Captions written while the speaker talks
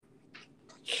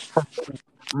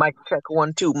Mic check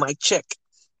 1 2. Mic check.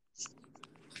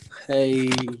 Hey,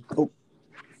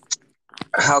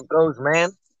 How goes,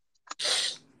 man?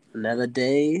 another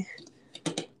day,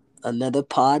 another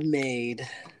pod made.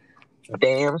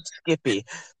 Damn Skippy.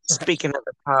 Speaking of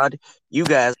the pod, you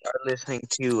guys are listening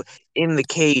to In the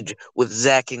Cage with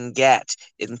Zach and Gat.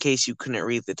 In case you couldn't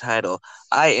read the title,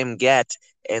 I am Gat,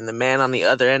 and the man on the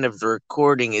other end of the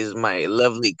recording is my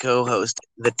lovely co-host,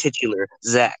 the titular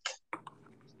Zach.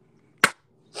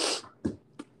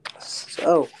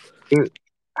 So, Dude,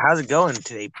 how's it going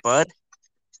today, bud?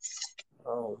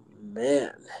 oh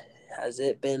man, has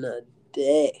it been a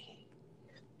day?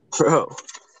 Bro,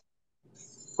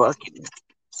 fucking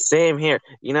same here.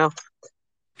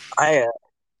 I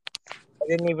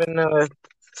didn't even.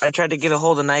 I tried to get a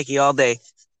hold of Nike all day.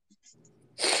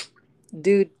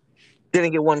 Dude,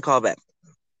 Didn't get one call back.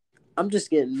 I'm just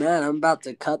getting mad. I'm about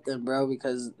to cut them, bro,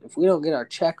 because if we don't get our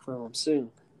check from them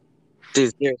soon.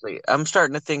 Dude, seriously, I'm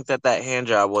starting to think that hand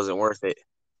job wasn't worth it.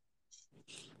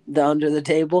 The under the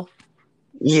table?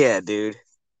 Yeah, dude.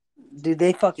 Dude,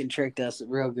 they fucking tricked us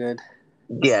real good.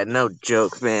 Yeah, no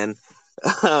joke, man.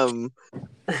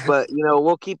 But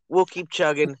we'll keep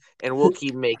chugging and we'll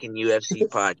keep making UFC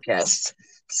podcasts.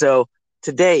 So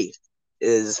today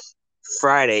is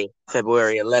Friday,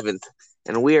 February 11th,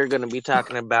 and we are going to be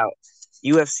talking about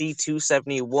UFC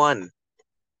 271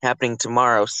 happening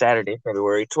tomorrow, Saturday,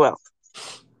 February 12th.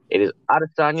 It is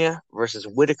Adesanya versus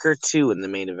Whitaker 2 in the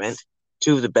main event.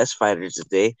 Two of the best fighters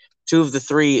today.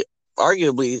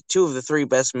 Arguably two of the three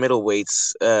best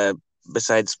middleweights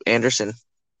besides Anderson.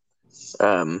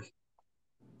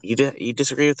 You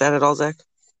disagree with that at all, Zach?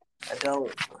 I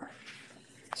don't.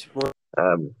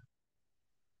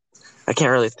 I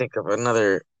can't really think of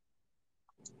another.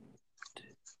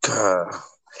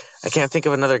 I can't think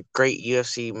of another great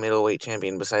UFC middleweight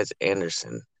champion besides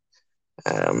Anderson.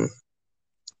 I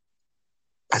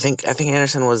think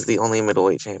Anderson was the only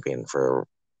middleweight champion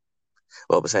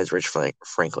besides Rich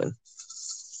Franklin.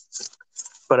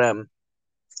 But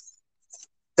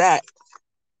that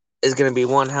is going to be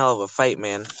one hell of a fight,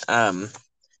 man.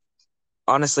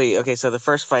 Honestly, okay, so the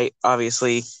first fight,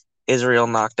 obviously, Israel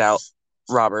knocked out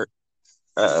Robert.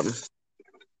 Knocked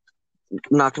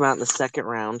him out in the second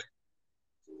round.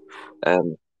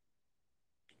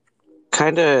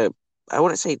 Kind of, I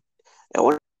wouldn't say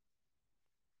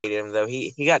him though.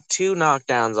 He got 2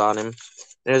 knockdowns on him.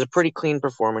 It was a pretty clean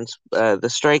performance. The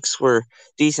strikes were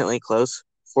decently close,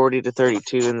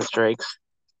 40-32 in the strikes.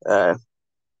 0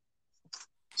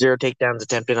 takedowns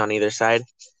attempted on either side,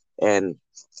 and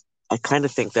I kind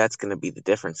of think that's going to be the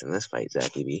difference in this fight,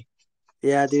 Zachy B.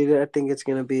 Yeah, dude, I think it's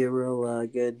gonna be a real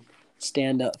good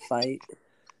stand-up fight.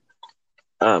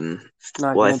 Not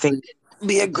Well, I gonna think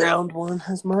be a ground one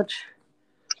as much.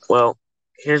 Well,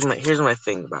 here's my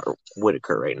thing about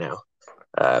Whitaker right now.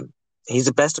 He's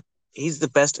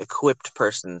the best equipped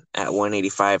person at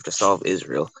 185 to solve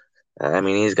Israel. I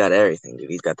mean, he's got everything, dude.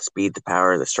 He's got the speed, the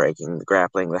power, the striking, the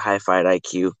grappling, the high fight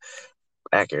IQ,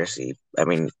 accuracy. I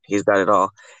mean, he's got it all,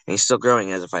 and he's still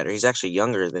growing as a fighter. He's actually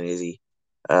younger than Izzy.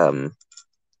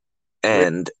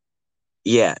 And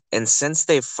yeah, and since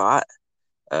they've fought,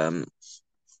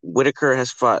 Whitaker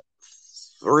has fought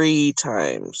 3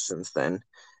 times since then,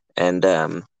 and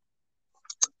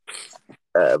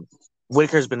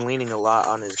Whitaker's been leaning a lot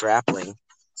on his grappling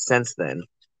since then.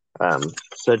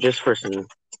 So just for some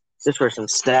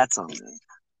stats on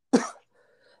that.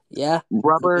 Yeah.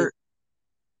 Robert,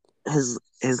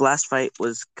 his last fight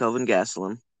was Kelvin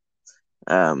Gastelum.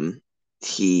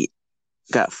 He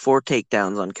got 4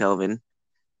 takedowns on Kelvin,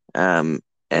 and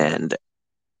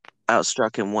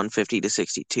outstruck him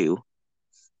 150-62.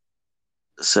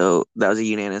 So that was a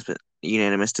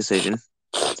unanimous decision.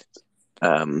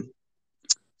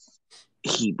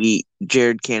 He beat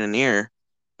Jared Cannonier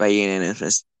by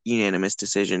unanimous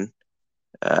decision.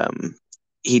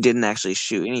 He didn't actually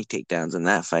shoot any takedowns in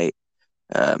that fight.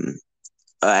 I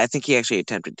think he actually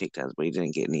attempted takedowns, but he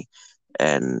didn't get any.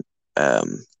 And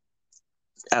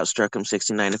outstruck him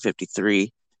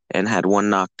 69-53 and had 1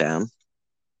 knockdown.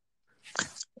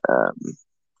 That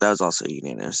was also a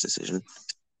unanimous decision.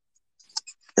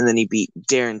 And then he beat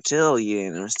Darren Till,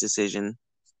 unanimous decision.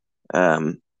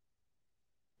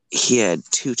 He had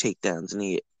 2 takedowns,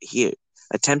 and he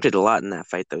attempted a lot in that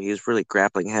fight, though. He was really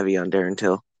grappling heavy on Darren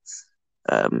Till.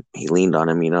 He leaned on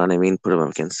him, you know what I mean? Put him up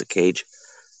against the cage.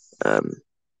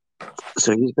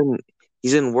 So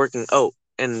he's been working. Oh,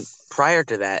 and prior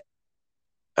to that,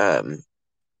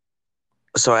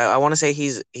 so I want to say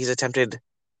he's attempted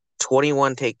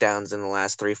 21 takedowns in the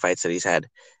last 3 fights that he's had,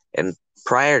 and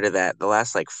prior to that, the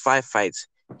last 5 fights,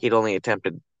 he'd only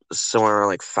attempted somewhere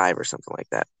around 5 or something like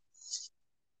that.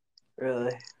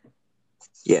 Really?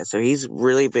 Yeah, so he's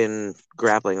really been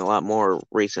grappling a lot more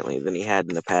recently than he had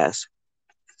in the past.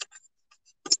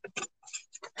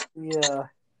 Yeah.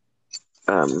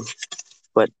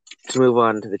 But to move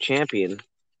on to the champion,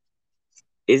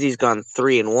 Izzy's gone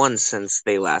 3-1 since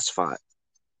they last fought.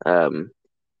 Um,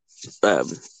 um,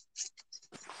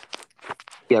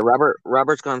 yeah,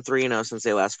 Robert's gone 3-0 since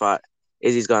they last fought.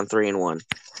 Izzy's gone 3-1.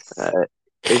 Uh,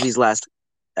 Izzy's last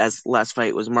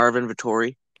fight was Marvin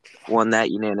Vettori, won that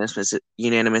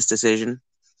unanimous decision.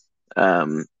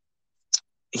 Um,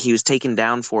 he was taken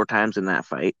down 4 times in that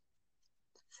fight,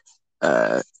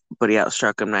 but he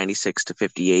outstruck him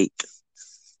 96-58,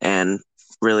 and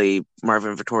really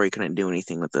Marvin Vettori couldn't do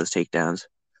anything with those takedowns.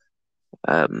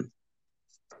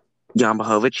 Jan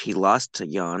Blachowicz, he lost to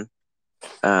Jan,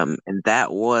 and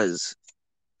that was,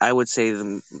 I would say,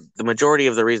 the majority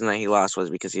of the reason that he lost was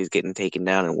because he was getting taken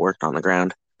down and worked on the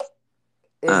ground.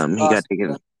 Is he He got lost?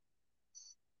 taken.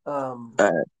 Um,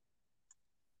 Uh,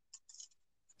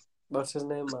 what's his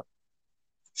name?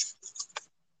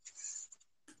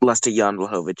 Lost to Jan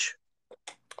Blachowicz.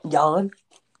 Jan?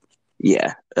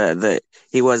 Yeah,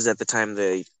 he was at the time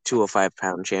the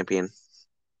 205-pound champion.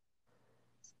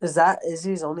 Is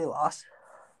his only loss?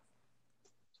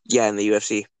 Yeah, in the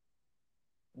UFC.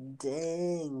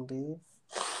 Dang, dude.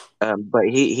 But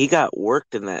he got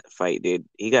worked in that fight, dude.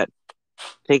 He got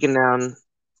taken down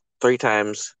 3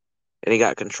 times, and he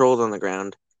got controlled on the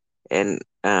ground. And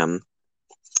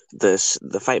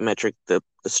the fight metric, the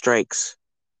strikes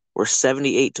were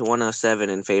 78-107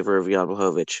 in favor of Jan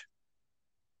Blachowicz,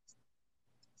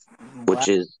 Wow. which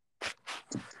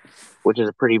is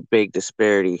a pretty big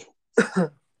disparity.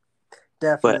 But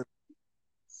Definitely.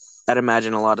 I'd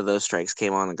imagine a lot of those strikes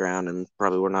came on the ground and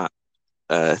probably were not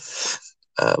uh,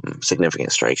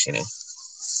 significant strikes, you know.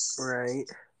 Right.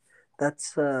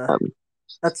 Um,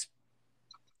 That's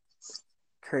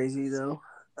crazy though.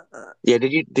 Uh, yeah,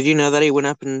 did you know that he went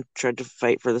up and tried to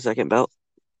fight for the second belt?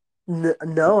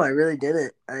 no, I really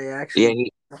didn't. I Yeah,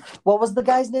 actually. What was the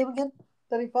guy's name again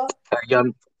that he fought?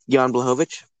 Jan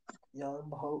Blachowicz. Jan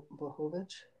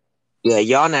Blachowicz. Yeah,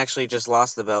 Jan actually just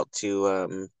lost the belt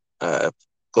to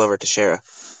Glover Teixeira.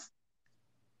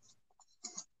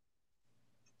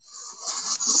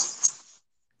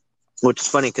 Which is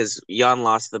funny because Jan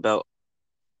lost the belt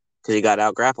because he got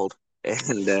out grappled,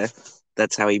 and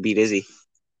that's how he beat Izzy.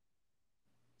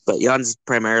 But Jan's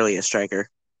primarily a striker,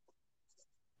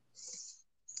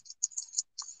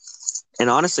 and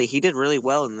honestly, he did really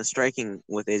well in the striking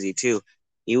with Izzy too.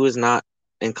 He was not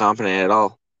incompetent at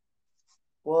all.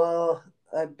 Well,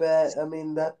 I bet. I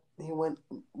mean that he went.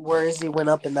 Where is he went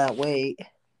up in that weight?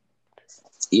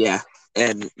 Yeah,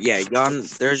 and yeah, Jan.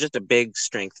 There's just a big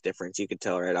strength difference. You could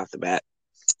tell right off the bat.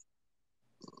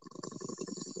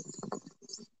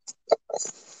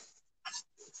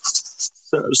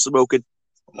 So smoking.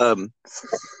 Um,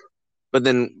 but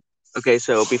then okay,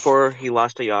 so before he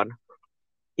lost to Jan,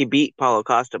 he beat Paulo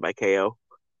Costa by KO.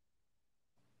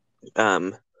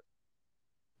 Um,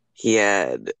 he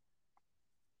had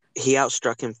he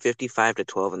outstruck him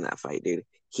 55-12 in that fight, dude.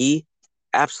 He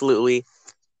absolutely.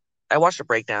 I watched a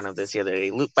breakdown of this the other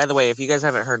day. Luke, by the way, if you guys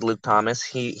haven't heard Luke Thomas,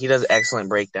 he does excellent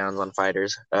breakdowns on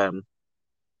fighters.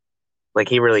 Like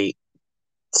he really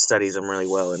studies them really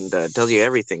well and tells you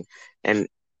everything. And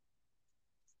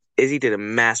Izzy did a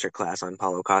master class on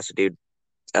Paulo Costa, dude.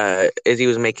 Izzy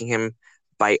was making him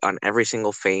bite on every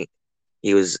single feint.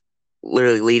 He was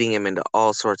literally leading him into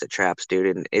all sorts of traps,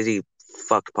 dude. And Izzy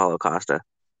fucked Paulo Costa.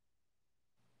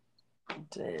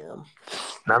 Damn.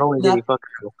 Not only did he Not fuck him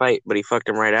in the fight, but he fucked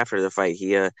him right after the fight.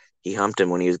 He humped him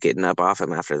when he was getting up off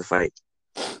him after the fight.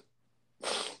 He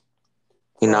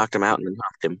well. knocked him out and then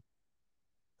humped him.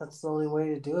 That's the only way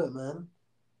to do it, man.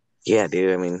 Yeah,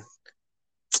 dude. I mean,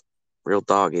 real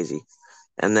dog, Izzy.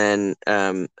 And then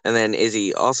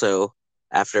Izzy also,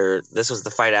 after this was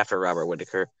the fight after Robert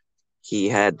Whitaker, he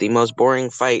had the most boring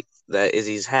fight that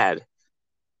Izzy's had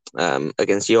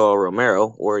against Yoel Romero,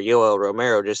 where Yoel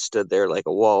Romero just stood there like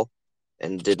a wall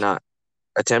and did not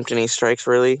attempt any strikes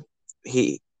really.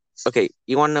 Okay,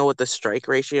 you want to know what the strike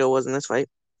ratio was in this fight?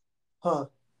 Huh.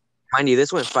 Mind you,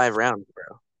 this went 5 rounds,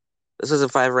 bro. This was a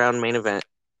 5-round main event.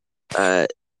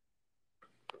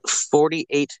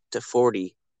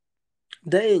 48-40.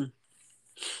 Dang.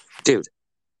 Dude,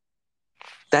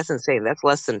 that's insane. That's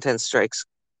less than 10 strikes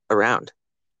a round.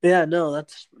 Yeah, no,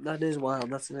 that is wild.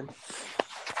 That's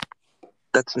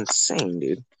insane,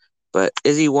 dude. But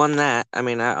Izzy won that. I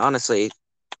mean, honestly,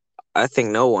 I think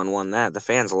no one won that. The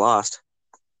fans lost.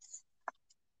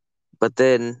 But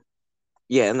then,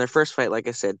 yeah, in their first fight, like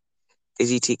I said,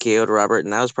 Izzy TKO'd Robert,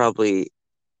 and that was probably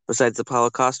besides the Paulo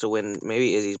Costa win,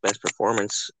 maybe Izzy's best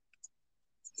performance.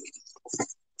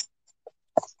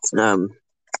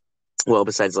 Well,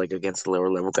 besides like against the lower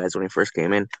level guys when he first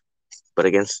came in, but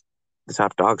against the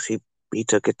top dogs, he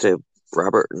took it to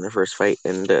Robert in the first fight,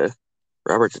 and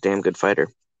Robert's a damn good fighter.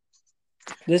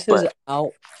 This But is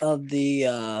out of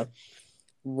the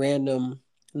random,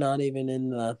 not even in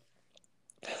the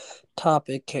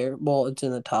topic here. Well, it's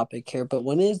in the topic here, but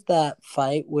when is that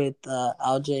fight with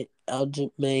Aljamain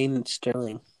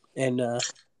Sterling and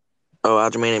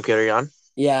Aljamain and Petr Yan?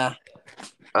 Yeah.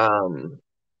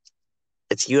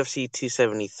 It's UFC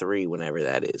 273 whenever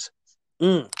that is.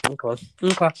 Okay.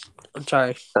 I'm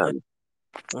sorry. I Um,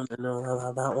 want to know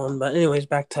about that one, but anyways,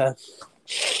 back to.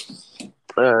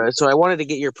 So I wanted to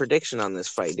get your prediction on this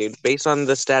fight, dude. Based on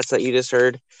the stats that you just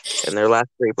heard and their last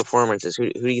three performances,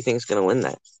 who do you think is going to win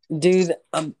that? Dude,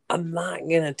 I'm not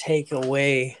gonna take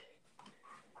away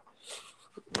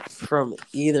from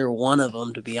either one of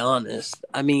them, to be honest.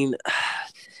 I mean,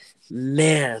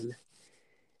 man,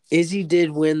 Izzy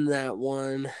did win that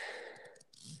one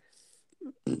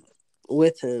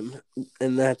with him,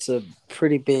 and that's a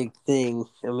pretty big thing.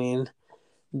 I mean,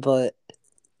 but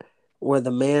where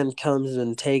the man comes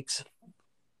and takes,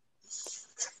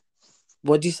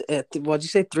 what'd you say? What'd you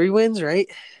say? 3 wins, right?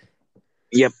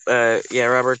 Yep. Yeah,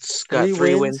 Robert's got 3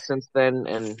 three wins. wins since then,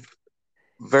 and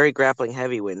very grappling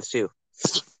heavy wins too.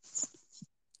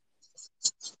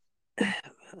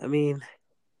 I mean,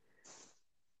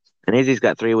 And Izzy's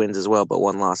got 3 wins as well, but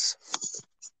 1 loss.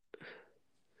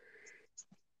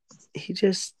 he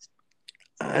just,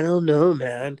 I don't know,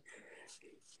 man.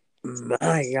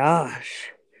 My gosh.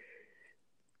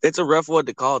 It's a rough one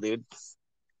to call, dude.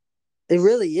 It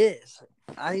really is.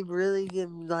 I really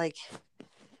am like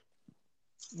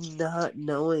not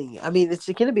knowing. I mean, it's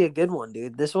going to be a good one,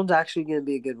 dude. This one's actually going to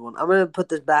be a good one. I'm going to put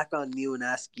this back on you and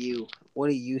ask you, what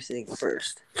do you think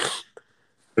first?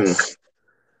 I just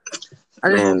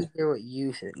want to hear what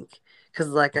you think. Because,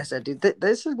 like I said, dude,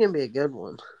 this is going to be a good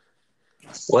one.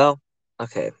 Well,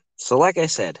 okay. So, like I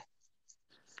said,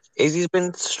 Izzy's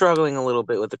been struggling a little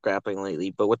bit with the grappling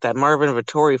lately, but with that Marvin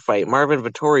Vettori fight, Marvin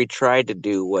Vettori tried to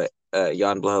do what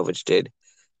Jan Blachowicz did,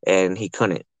 and he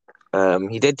couldn't.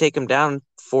 He did take him down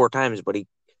 4 times, but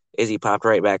Izzy popped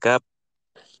right back up,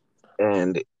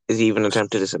 and Izzy even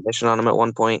attempted a submission on him at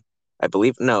one point. I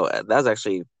believe no, that was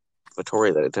actually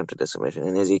Vettori that attempted a submission,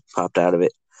 and Izzy popped out of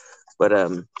it. But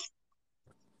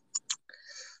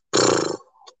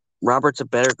Robert's a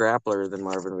better grappler than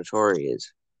Marvin Vettori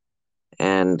is,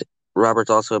 and Robert's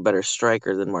also a better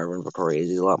striker than Marvin Vettori is.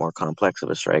 He's a lot more complex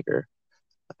of a striker.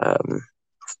 Um,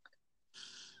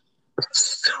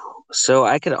 so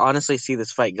I could honestly see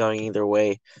this fight going either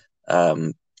way.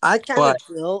 I kind But of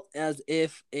feel as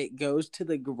if it goes to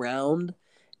the ground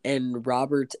and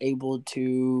Robert's able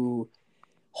to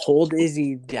hold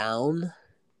Izzy down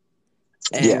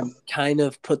yeah, and kind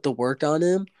of put the work on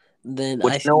him, then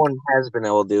which I no think one has been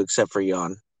able to do except for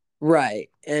Jan. right.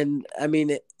 And I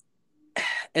mean,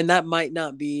 and that might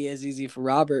not be as easy for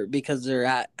Robert because they're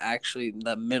at actually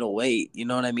the middle weight. You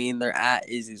know what I mean? They're at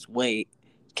Izzy's weight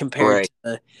compared Right.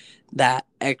 to that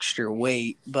extra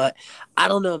weight. But I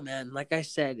don't know, man. Like I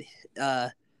said,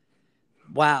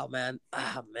 wow, man.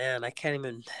 Ah, man, I can't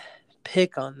even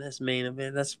pick on this main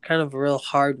event. That's kind of a real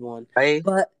hard one.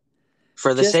 But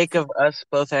For the just, sake of us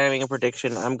both having a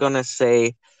prediction, I'm gonna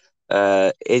say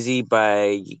Izzy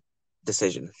by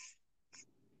decision.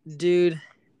 dude,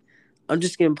 I'm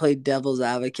just going to play devil's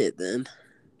advocate then.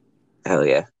 Hell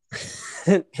yeah.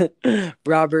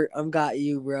 Robert, I'm got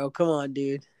you, bro. Come on,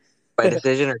 dude. By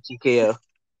decision or TKO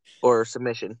or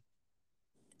submission.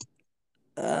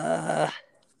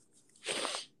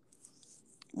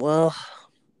 Well,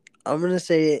 I'm going to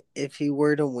say if he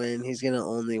were to win, he's going to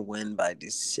only win by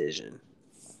decision.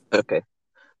 Okay.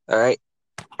 All right.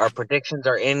 Our predictions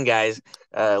are in, guys.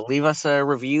 Leave us a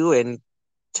review and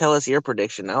tell us your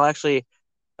prediction. I'll actually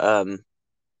you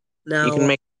Now,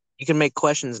 can make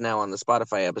questions now on the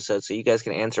Spotify episode, so you guys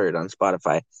can answer it on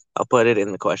Spotify. I'll put it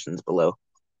in the questions below.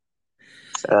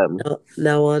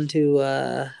 now on to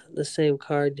the same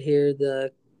card here,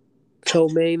 the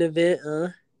co-main event, huh?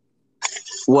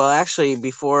 Well, actually,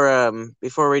 before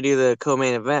we do the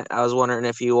co-main event, I was wondering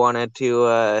if you wanted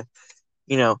to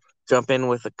jump in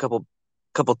with a couple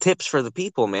tips for the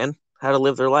people, man, how to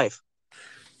live their life.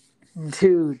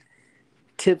 Dude,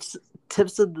 tips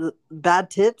of the bad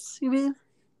tips, you mean?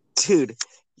 Dude,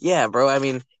 yeah, bro. I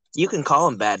mean, you can call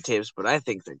them bad tips, but I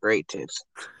think they're great tips.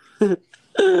 For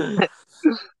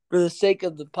the sake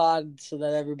of the pod, so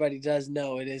that everybody does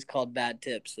know, it is called bad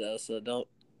tips, though. So don't.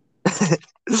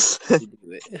 It's You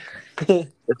do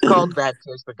called it. bad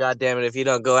tips, but goddamn it, if you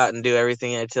don't go out and do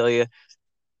everything I tell you,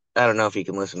 I don't know if you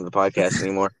can listen to the podcast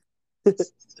anymore.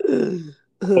 You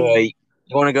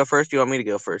want to go first? You want me to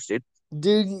go first, dude?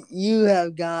 Dude, you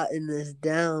have gotten this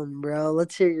down, bro.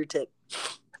 Let's hear your tip.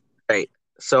 Right.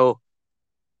 So,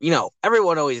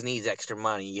 everyone always needs extra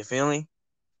money. You feel me?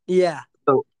 Yeah.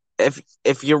 So,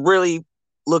 if you're really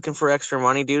looking for extra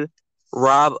money, dude,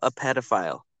 rob a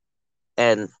pedophile.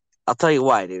 And I'll tell you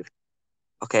why, dude.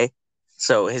 Okay.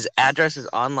 So his address is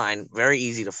online, very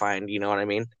easy to find. You know what I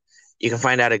mean? You can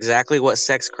find out exactly what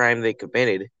sex crime they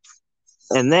committed.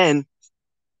 And then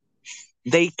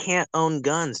they can't own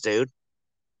guns, dude.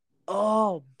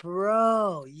 Oh,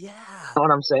 bro. Yeah. Know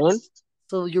what I'm saying?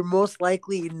 So you're most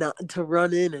likely not to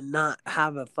run in and not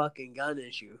have a fucking gun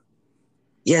issue.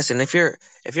 Yes, and if you're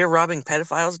robbing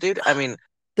pedophiles, dude, I mean,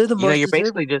 They're the most you're deserving.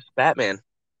 basically just Batman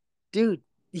Dude, or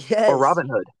yes. Robin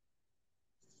Hood.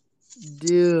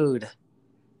 Dude,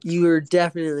 you are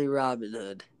definitely Robin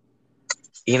Hood.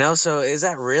 So is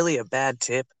that really a bad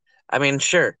tip? I mean,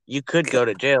 sure, you could go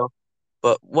to jail,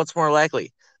 but what's more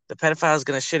likely? The pedophile's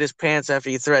gonna shit his pants after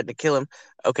you threaten to kill him.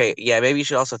 Okay, yeah, maybe you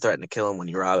should also threaten to kill him when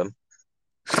you rob him.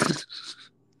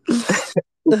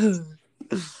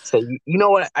 So you know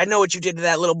what? I know what you did to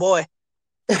that little boy.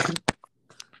 You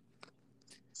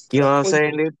know what I'm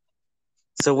saying, dude?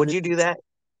 So would you do that?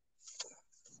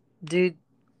 Dude,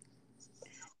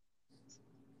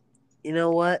 you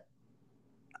know what?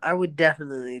 I would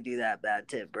definitely do that bad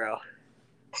tip, bro.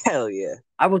 Hell yeah.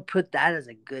 I would put that as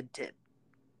a good tip.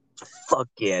 Fuck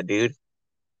yeah, dude.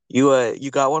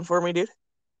 You got one for me, dude?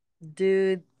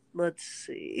 Dude, let's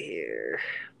see here.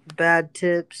 Bad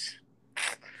tips,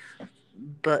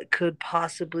 but could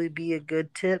possibly be a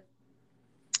good tip.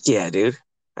 Yeah, dude.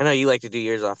 I know you like to do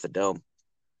yours off the dome.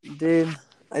 Dude,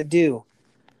 I do.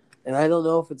 And I don't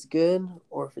know if it's good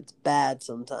or if it's bad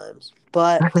sometimes.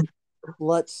 But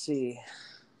let's see.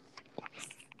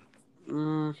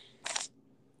 A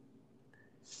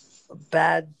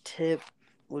bad tip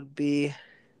would be,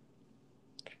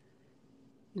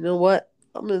 you know what?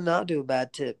 I'm going to not do a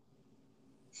bad tip.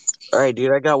 All right,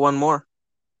 dude, I got one more.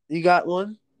 You got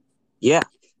one? Yeah.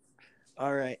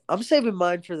 All right. I'm saving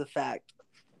mine for the fact.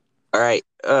 All right.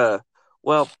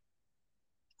 Well,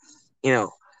 you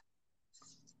know,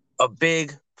 a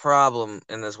big problem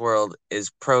in this world is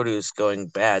produce going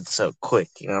bad so quick.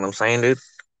 You know what I'm saying, dude?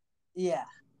 Yeah.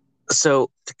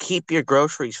 So to keep your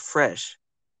groceries fresh,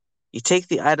 you take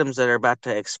the items that are about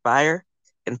to expire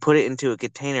and put it into a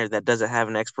container that doesn't have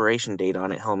an expiration date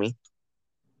on it, homie.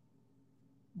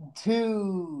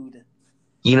 Dude,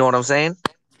 You know what I'm saying?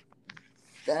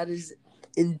 that is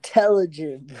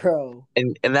intelligent, bro.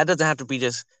 And that doesn't have to be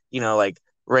just, like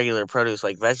regular produce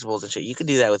like vegetables and shit. You could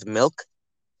do that with milk.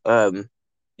 Um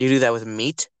you do that with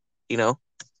meat, you know.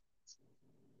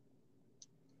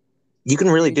 You can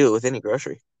really Dude, do it with any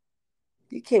grocery.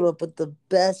 you came up with the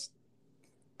best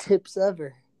tips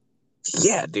ever.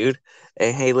 Yeah, dude.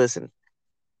 And hey, listen,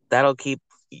 that'll keep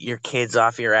your kids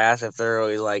off your ass if they're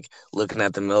always like looking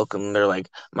at the milk and they're like,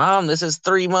 "Mom, this is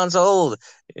 3 months old."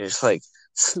 It's like,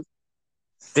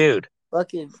 dude,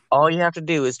 Fucking all you have to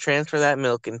do is transfer that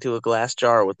milk into a glass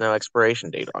jar with no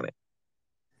expiration date on it.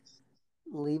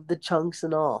 leave the chunks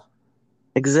and all.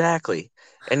 Exactly.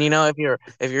 And if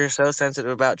you're so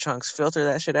sensitive about chunks, filter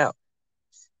that shit out.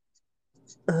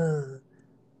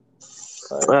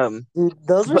 Fuck. Um, Dude,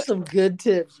 those are but some good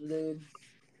tips, dude.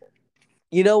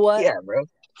 You know what? yeah, bro.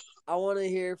 I want to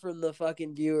hear from the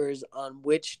fucking viewers on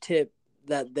which tip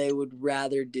that they would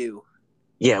rather do.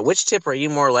 Yeah, which tip are you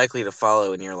more likely to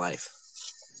follow in your life?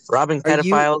 Robbing Are you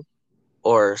pedophiles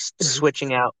or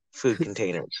switching out food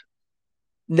containers?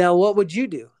 now? What would you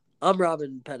do? I'm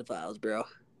robbing pedophiles, bro.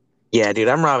 Yeah, dude,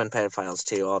 I'm robbing pedophiles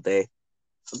too all day.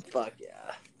 Fuck yeah.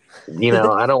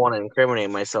 I don't want to incriminate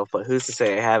myself, but who's to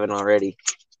say I haven't already?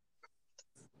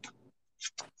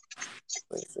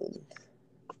 Listen.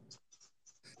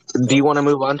 Do you want to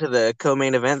move on to the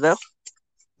co-main event, though?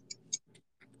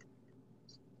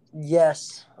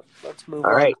 Yes. Let's move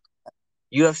All on. right.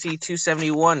 UFC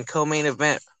 271 co-main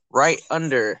event right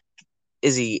under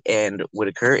Izzy and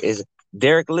Whitaker is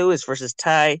Derek Lewis versus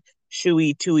Tai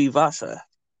Shui Tuivasa.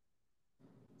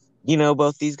 You know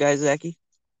both these guys, Zachy?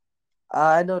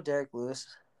 I know Derek Lewis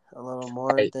a little All more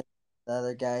right. than the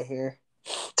other guy here.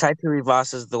 Tai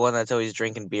Tuivasa is the one that's always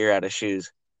drinking beer out of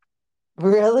shoes.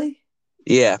 Really?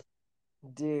 Yeah.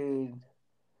 Dude,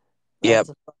 Yep. that's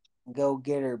a fucking go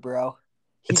getter, bro.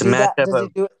 He It's a do that? matchup Does he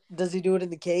of do it? Does he do it in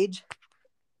the cage?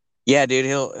 yeah, dude.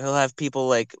 He'll have people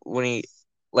like when he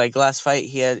like last fight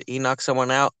he knocked someone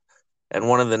out and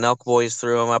one of the Nelk boys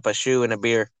threw him up a shoe and a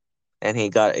beer. and he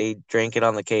drank it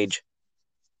on the cage.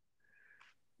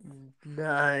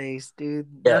 Nice, dude.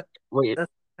 Yeah. What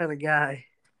That's the kind of guy.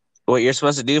 you're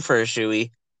supposed to do for a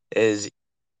shoey is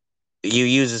you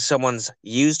use someone's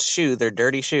used shoe, their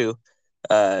dirty shoe,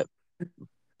 uh,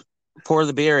 pour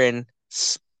the beer in,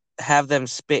 have them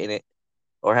spit in it,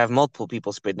 or have multiple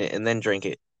people spit in it, and then drink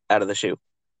it out of the shoe.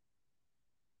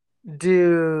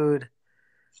 Dude,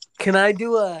 can I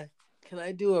do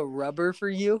a rubber for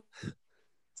you?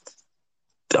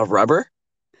 A rubber?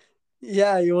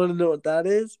 Yeah, you want to know what that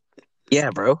is? Yeah,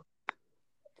 bro.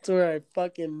 It's where I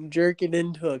fucking jerk it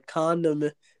into a condom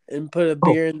and put a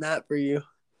Oh, beer in that for you.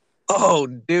 oh,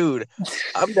 dude,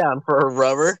 I'm down for a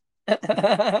rubber.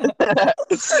 Damn,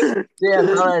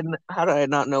 how did I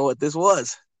not know what this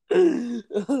was?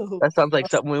 Oh, That sounds like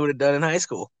something we would have done in high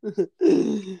school.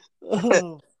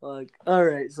 oh fuck. All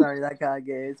right, sorry, that got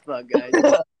gay as fuck, guys.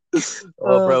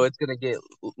 Oh, bro, it's gonna get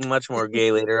much more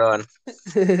gay later on.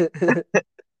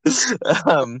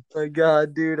 My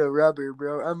God, dude, a rubber,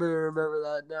 bro. I'm gonna remember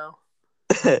that now.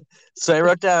 So I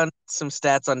wrote down some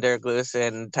stats on Derek Lewis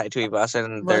and Tai Tuivasa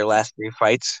in their Let last 3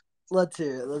 fights. Let's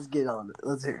hear it. Let's get on it.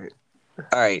 Let's hear it.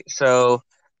 All right, so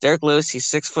Derek Lewis, he's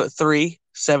 6'3",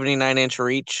 79-inch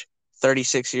reach,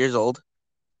 36 years old.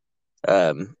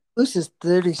 Luce is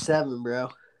 37, bro.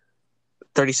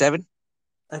 37?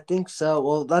 I think so.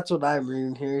 Well, that's what I'm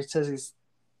reading here. It says he's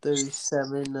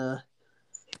 37.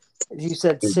 You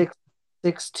said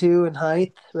 6'2" in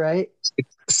height, right?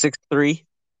 6'3",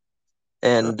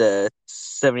 and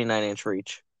 79-inch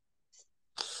reach.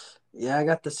 Yeah, I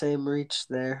got the same reach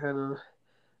there. I don't know.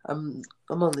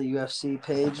 I'm on the UFC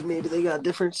page. Maybe they got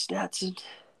different stats.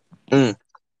 Mm.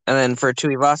 And then for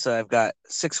Tuivasa, I've got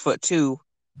 6'2",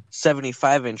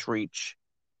 75-inch reach,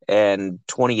 and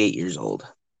 28 years old.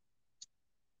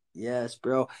 Yes,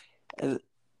 bro. And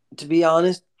to be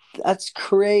honest, that's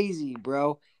crazy,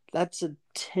 bro. That's a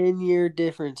 10-year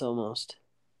difference almost.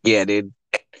 Yeah, dude.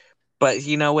 But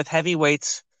with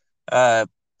heavyweights, the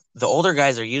older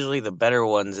guys are usually the better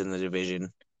ones in the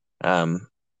division. Um,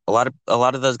 a lot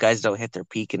of those guys don't hit their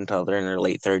peak until they're in their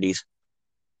late 30s.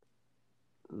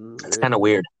 It's kind of Really?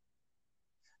 weird.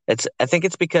 I think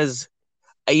it's because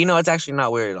it's actually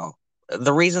not weird at all.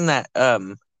 The reason that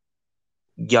so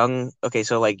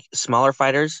like smaller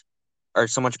fighters are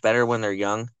so much better when they're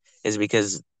young is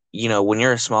because when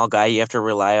you're a small guy, you have to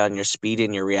rely on your speed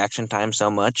and your reaction time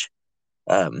so much.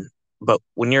 But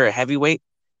when you're a heavyweight,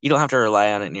 you don't have to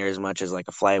rely on it near as much as like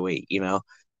a flyweight,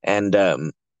 and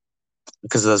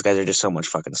because those guys are just so much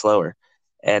fucking slower.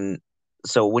 And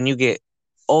so when you get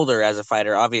older as a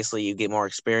fighter, obviously you get more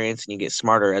experience and you get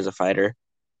smarter as a fighter.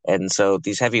 And so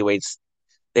these heavyweights,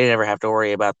 they never have to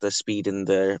worry about the speed and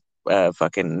the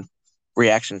fucking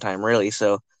reaction time, really.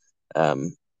 So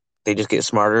um, they just get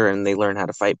smarter and they learn how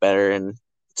to fight better. And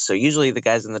so usually the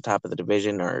guys in the top of the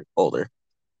division are older.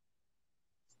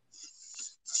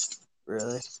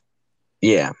 Really?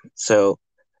 Yeah. So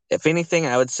if anything,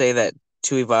 I would say that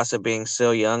Tuivasa being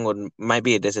so young might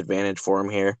be a disadvantage for him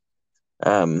here.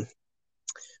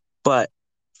 But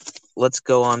let's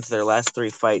go on to their last 3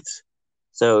 fights.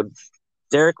 So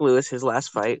Derek Lewis, his last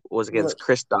fight was against Look,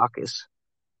 Chris Daukaus.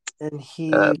 and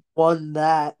Uh, he won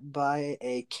that by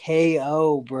a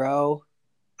KO, bro.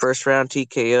 First round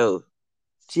TKO.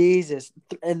 Jesus.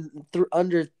 And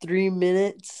under 3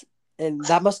 minutes. And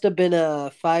that must have been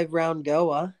a 5-round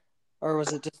go, huh? Or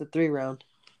was it just a 3-round?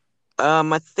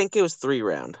 I think it was 3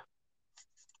 round.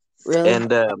 Really?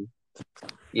 And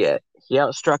yeah, he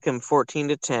outstruck him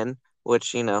 14-10,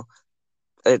 which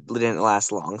it didn't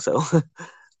last long. So,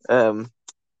 and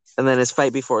then his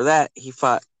fight before that, he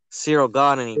fought Cyril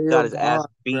Gane and he got Still his ass gone,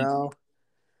 beat. bro.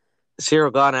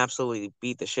 Cyril Gane absolutely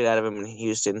beat the shit out of him in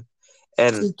Houston.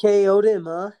 And He KO'd him,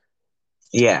 huh?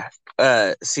 yeah,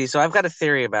 see, so I've got a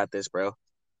theory about this, bro.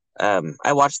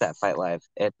 I watched that fight live,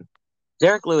 and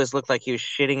Derek Lewis looked like he was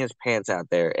shitting his pants out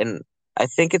there, and I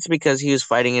think it's because he was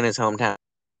fighting in his hometown.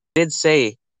 He did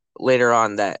say later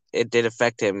on that it did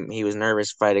affect him. He was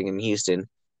nervous fighting in Houston,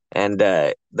 and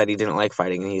that he didn't like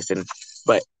fighting in Houston.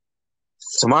 But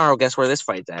tomorrow, guess where this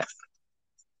fight's at?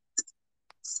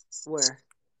 Where?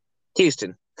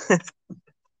 Houston.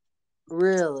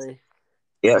 Really?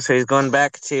 Yeah, so he's going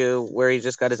back to where he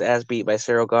just got his ass beat by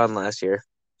Cyril Gane last year.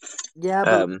 Yeah,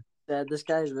 but Um, this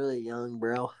guy's really young,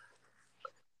 bro.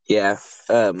 yeah.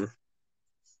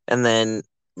 And then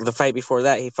the fight before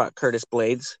that, he fought Curtis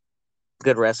Blades,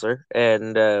 good wrestler,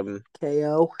 and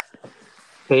KO.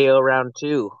 KO round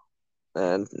 2.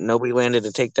 Nobody landed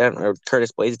a takedown, or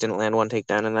Curtis Blades didn't land one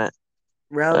takedown in that.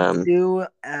 Round Um, 2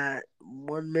 at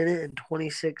 1 minute and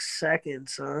 26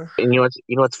 seconds, huh? and you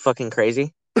know what's fucking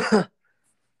crazy?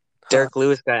 Derek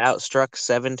Lewis got outstruck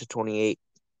 7-28.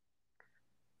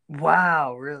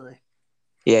 Wow, really?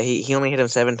 Yeah, he only hit him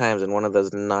 7 times, and one of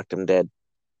those knocked him dead.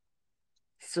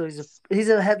 So he's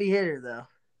a heavy hitter though.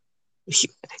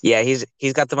 Yeah, he's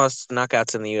got the most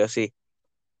knockouts in the UFC.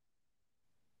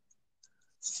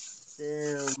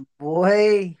 Damn,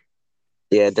 boy.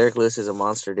 Yeah, Derek Lewis is a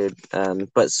monster, dude.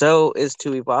 But so is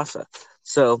Tuivasa.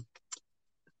 So,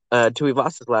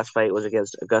 Tuivasa's last fight was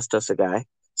against Augusto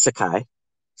Sakai.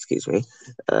 Excuse me.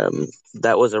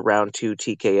 That was a round 2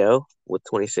 TKO with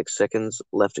 26 seconds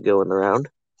left to go in the round.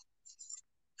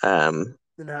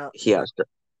 Now, He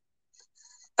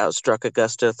outstruck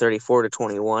Augusto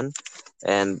 34-21,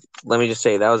 and let me just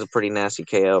say that was a pretty nasty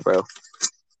KO, bro.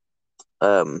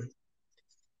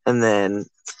 And then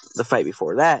the fight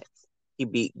before that, he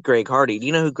beat Greg Hardy. Do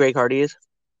you know who Greg Hardy is?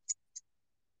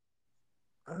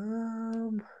 I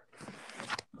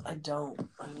don't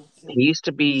think. He used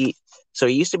to be an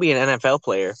NFL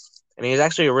player, and he was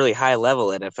actually a really high level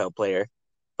NFL player,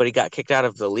 but he got kicked out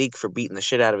of the league for beating the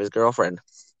shit out of his girlfriend.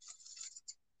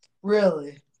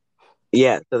 Really?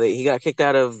 Yeah, so he got kicked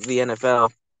out of the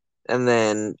NFL, and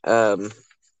then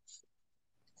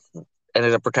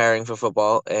ended up retiring from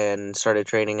football and started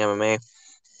training MMA.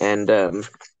 And a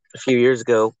few years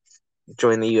ago,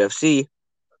 joined the UFC.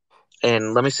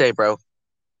 And let me say, bro,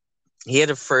 he had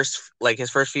his first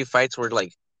few fights were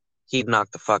like he'd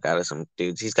knock the fuck out of some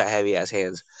dudes. He's got heavy ass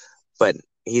hands, but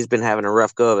he's been having a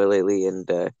rough go of it lately. And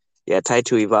Tai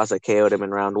Tuivasa KO'd him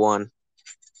in round 1,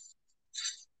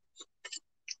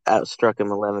 outstruck him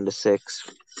 11-6,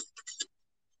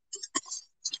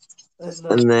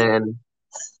 And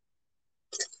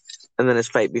and then his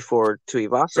fight before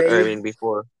Tuivasa, or I mean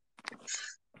before.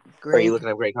 Are you looking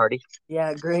at Greg Hardy?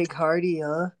 Yeah, Greg Hardy,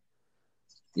 huh?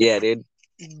 Yeah, dude.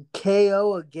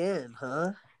 KO again,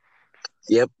 huh?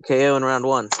 Yep, KO in round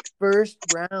 1. First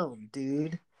round,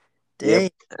 dude.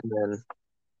 Yep, Dang. and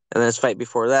then his fight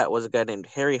before that was a guy named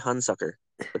Harry Hunsucker,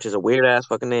 which is a weird ass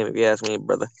fucking name if you ask me,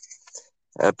 brother.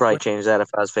 I'd probably change that if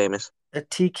I was famous. A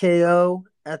TKO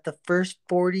at the first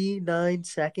 49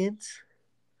 seconds.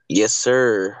 Yes,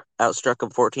 sir. Outstruck him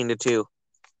 14-2.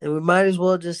 And we might as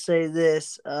well just say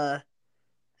this,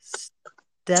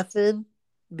 Stefan,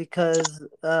 because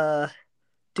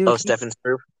dude, Stefan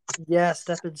Struve.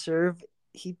 Stefan serve.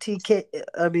 He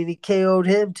KO'd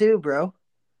him too, bro.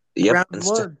 Yep. Round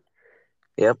 1.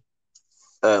 Yep.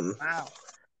 Wow.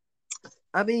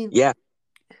 I mean, yeah.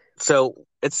 So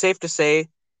it's safe to say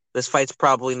this fight's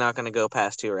probably not going to go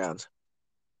past 2 rounds.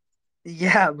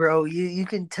 yeah, bro. You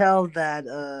can tell that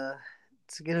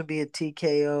it's gonna be a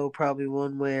TKO probably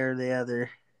one way or the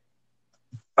other.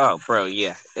 Oh, bro,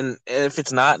 yeah. And if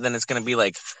it's not, then it's going to be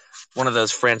like one of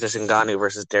those Francis Ngannou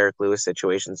versus Derek Lewis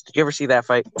situations. Did you ever see that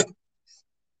fight?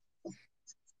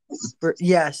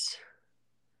 Yes.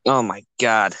 Oh my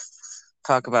God!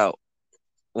 Talk about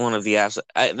one of the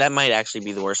that might actually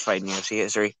be the worst fight in UFC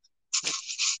history.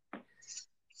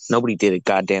 Nobody did a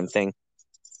goddamn thing.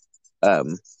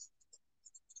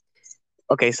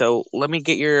 Okay, so let me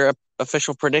get your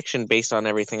official prediction based on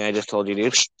everything I just told you,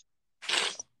 dude.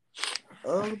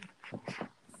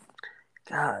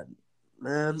 God,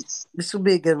 man, this will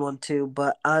be a good one too.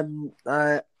 But I'm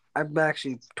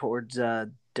actually towards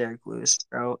Derek Lewis,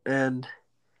 bro, and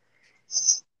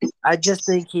I just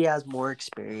think he has more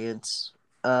experience.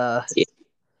 Yeah.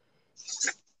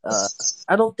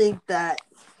 I don't think that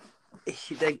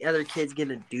the other kid's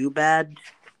gonna do bad,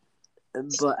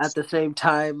 but at the same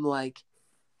time, like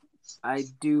I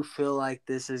do feel like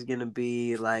this is gonna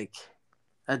be a like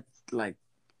a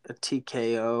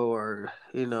TKO or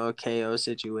a KO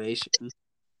situation.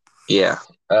 Yeah.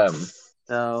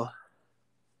 So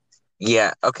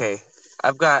Yeah. Okay.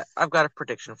 I've got a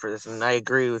prediction for this, and I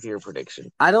agree with your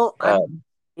prediction. I'm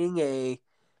seeing a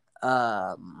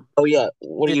Oh yeah.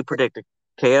 What do you predict? A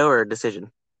KO or a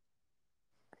decision?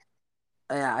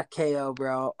 yeah, KO,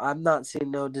 bro. I'm not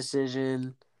seeing no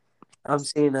decision. I'm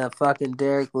seeing a fucking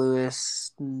Derek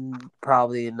Lewis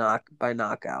probably by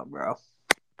knockout, bro.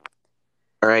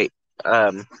 All right.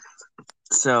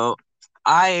 So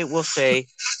I will say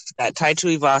that Tai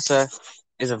Tuivasa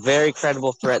is a very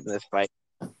credible threat in this fight,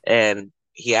 and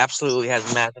he absolutely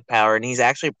has massive power, and he's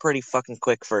actually pretty fucking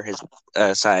quick for his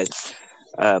size.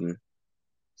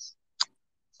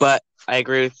 But I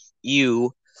agree with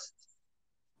you.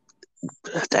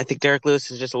 I think Derek Lewis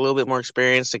is just a little bit more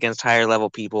experienced against higher level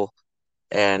people,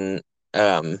 and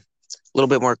a little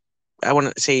bit more. I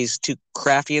wouldn't say he's too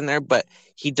crafty in there, but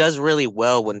he does really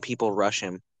well when people rush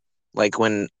him.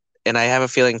 And I have a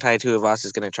feeling Tai Tuivasa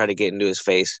is going to try to get into his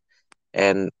face,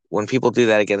 and when people do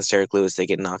that against Derek Lewis, they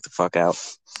get knocked the fuck out.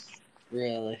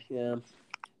 Really? Yeah.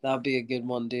 That'll be a good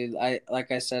one, dude.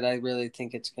 Like I said, I really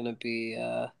think it's gonna be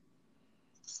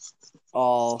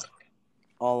all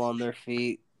on their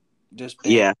feet, just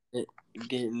Yeah.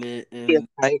 getting it, See a and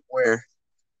fight where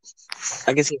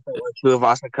I can see a fight where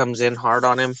Tuivasa comes in hard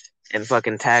on him and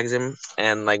fucking tags him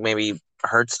and like maybe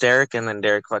hurts Derek and then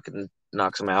Derek fucking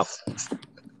knocks him out.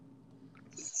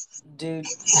 dude,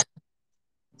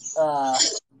 uh,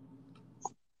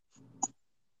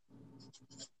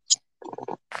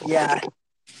 yeah,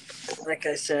 like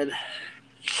I said,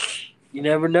 you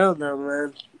never know, though,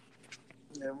 man.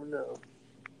 You never know.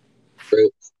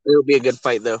 It'll be a good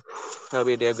fight though. That'll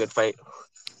be a damn good fight.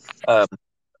 Um,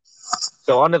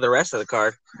 so on to the rest of the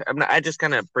card. I just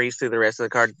kind of breezed through the rest of the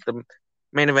card. The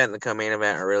main event and the co-main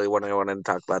event are really what I wanted to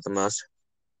talk about the most.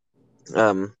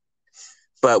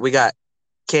 But we got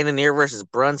Cannonier versus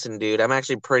Brunson, dude. I'm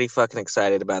actually pretty fucking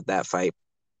excited about that fight.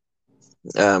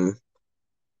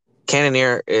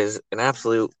 Cannonier is an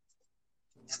absolute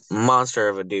monster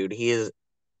of a dude. He is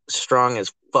strong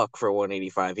as fuck for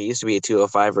 185. He used to be a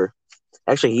 205er.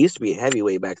 Actually, he used to be a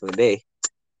heavyweight back in the day.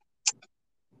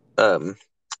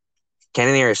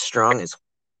 Cannonier is strong as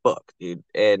fuck, dude,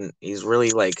 and he's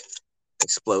really like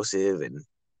explosive and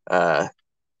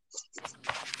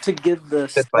To give the good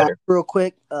stats fighter. real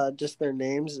quick, just their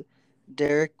names.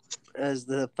 Derek as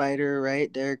the fighter,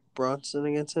 right? Derek Bronson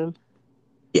against him.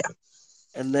 Yeah,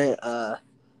 And then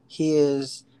he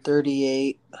is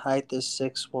 38, height is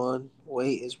 6'1",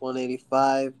 weight is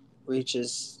 185, reach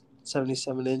is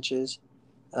 77 inches.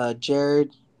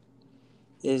 Jared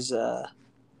is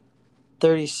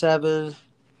 37,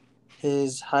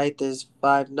 his height is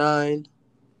 5'9",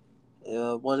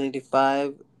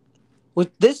 185.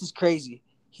 This is crazy.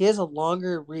 He has a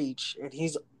longer reach, and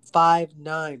he's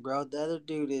 5'9", bro. The other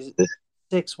dude is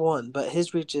 6'1", but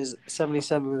his reach is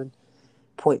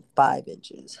 77.5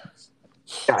 inches.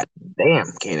 god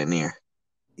damn, Cannonier.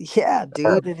 Yeah,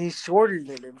 dude, and he's shorter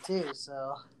than him too.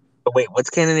 So, But wait, what's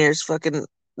Cannonier's fucking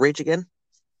reach again?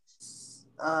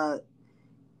 uh,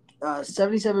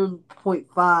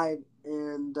 77.5,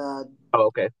 and Oh,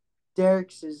 okay,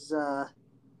 Derek's is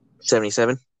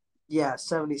 77.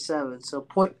 77. So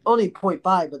only point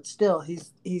 0.5, but still,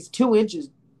 he's 2 inches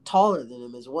taller than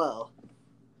him as well.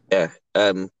 Yeah.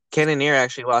 Cannonier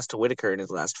actually lost to Whitaker in his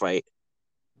last fight.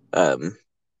 Um,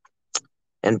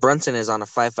 and Brunson is on a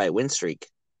 5-fight win streak,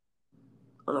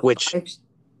 On a which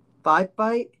five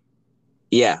fight.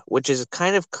 which is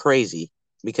kind of crazy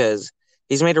because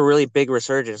he's made a really big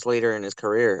resurgence later in his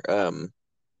career.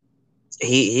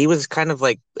 He was kind of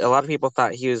like a lot of people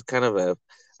thought he was kind of a.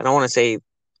 I don't want to say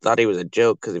thought he was a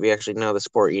joke because if you actually know the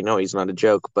sport, you know he's not a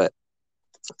joke. But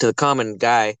to the common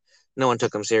guy, no one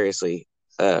took him seriously,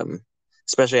 um,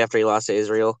 especially after he lost to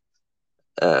Israel,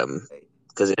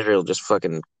 because Israel just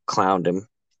fucking clowned him.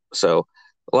 So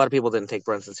a lot of people didn't take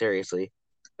Brunson seriously,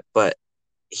 but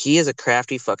he is a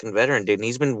crafty fucking veteran, dude. And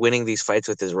he's been winning these fights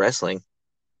with his wrestling.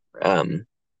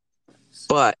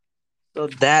 But So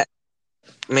that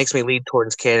makes me lead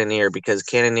towards Cannonier because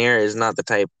Cannonier is not the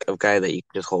type of guy that you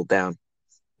can just hold down.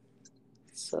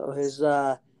 So his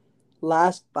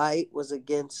last fight was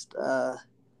against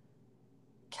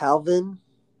Calvin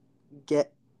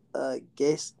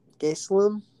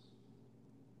Gastelum.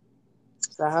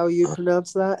 Is that how you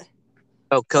pronounce that?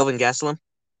 Oh, Kelvin Gastelum?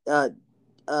 Uh,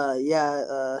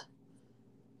 yeah,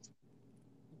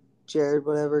 Jared,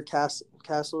 whatever,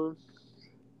 Castelum.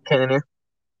 Cannonier?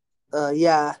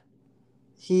 Yeah,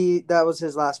 that was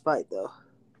his last fight though.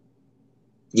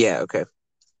 Yeah, okay.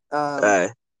 Um, Uh,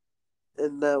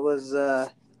 and that was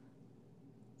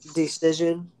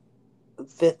decision,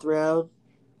 fifth round,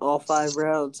 all 5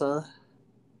 rounds, huh?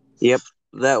 yep.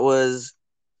 That was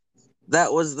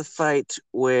the fight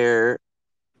where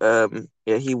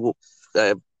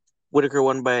Whitaker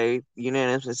won by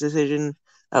unanimous decision,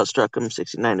 outstruck him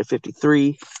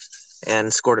 69-53,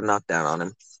 and scored a knockdown on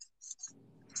him.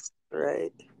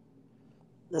 Right.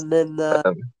 And then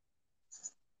Um,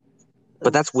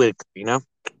 but that's Whitaker, you know?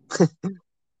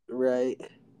 right.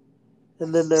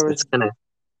 And then there It's was kind of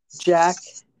Jack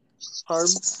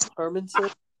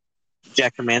Hermanson.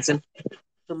 Jack Hermanson.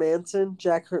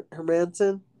 Jack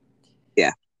Hermanson.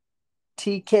 Yeah.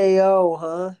 TKO,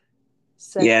 huh? Yeah,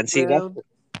 Second and see, that's round.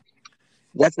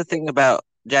 that's the thing about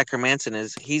Jack Hermanson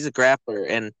is he's a grappler,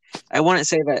 and I wouldn't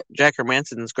say that Jack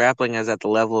Hermanson's grappling is at the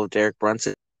level of Derek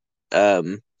Brunson.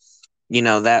 Um,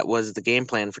 that was the game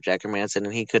plan for Jack Hermanson,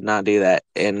 and he could not do that.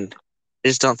 And I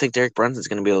just don't think Derek Brunson's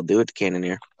going to be able to do it to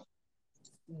Cannonier.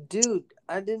 Dude,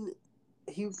 I didn't.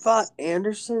 He fought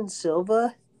Anderson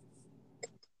Silva.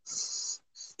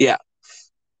 Yeah,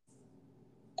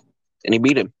 and he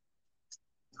beat him.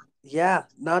 Yeah,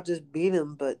 not just beat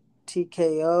him, but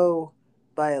TKO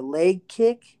by a leg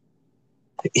kick.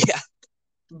 Yeah,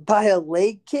 By a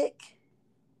leg kick.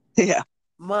 yeah.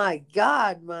 My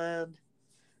God, man.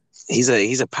 He's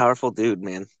a powerful dude,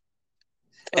 man.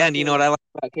 And you know what Fucking I like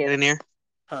about Cannonier?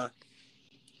 huh.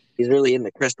 He's really into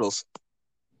crystals.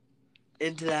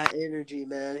 Into that energy,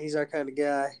 man. He's our kind of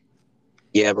guy.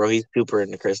 Yeah, bro, he's super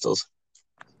into crystals.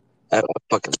 I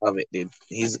fucking love it, dude.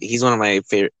 He's one of my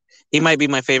favorite. He might be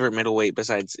my favorite middleweight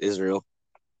besides Israel.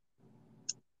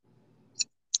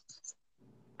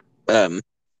 Um,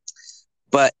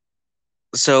 but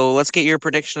so let's get your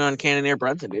prediction on Cannonier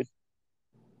Brunson, dude.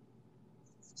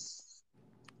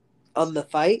 On the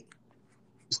fight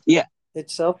Yeah.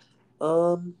 itself.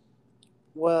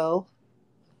 Well,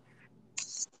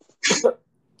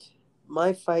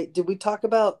 my fight. Did we talk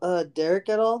about Derek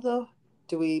at all though?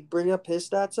 Did we bring up his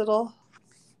stats at all?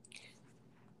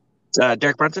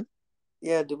 Derek Brunson?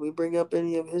 Yeah, did we bring up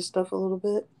any of his stuff a little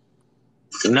bit?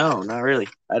 No, not really.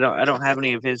 I don't have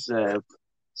any of his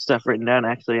stuff written down.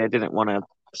 Actually, I didn't want to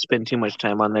spend too much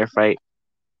time on their fight.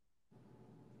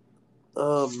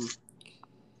 Um,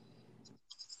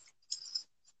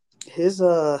 his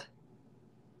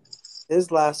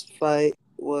his last fight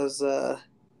was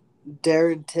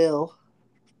Darren Till,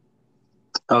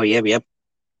 Oh, yep, yep.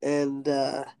 and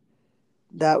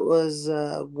that was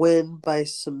a win by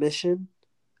submission.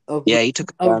 A, Yeah, he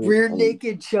took it a down. rear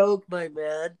naked choke, my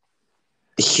man.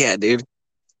 Yeah, dude.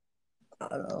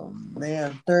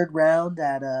 Man, third round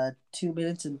at 2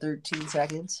 minutes and 13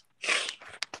 seconds.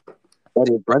 Yeah,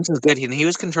 dude, Brunson's good. He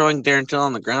was controlling Darren Till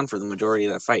on the ground for the majority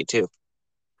of that fight too.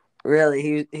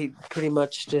 Really, he pretty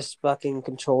much just fucking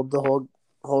controlled the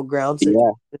whole ground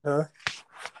situation, Yeah, huh?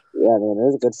 yeah, man, it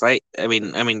was a good fight. I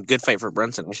mean, good fight for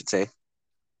Brunson, I should say.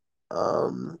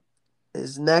 Um,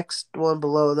 his next one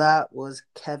below that was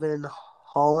Kevin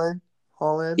Holland.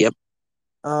 Holland. Yep.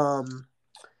 Um,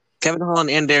 Kevin Holland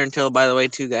and Darren Till, by the way,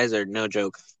 two guys are no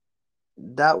joke.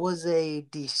 that was a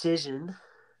decision.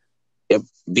 Yep,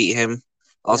 beat him. Yeah.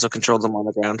 Also controlled him on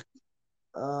the ground.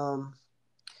 Um,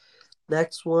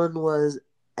 next one was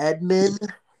Edmund.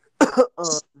 How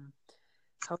do you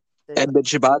say that? Edmund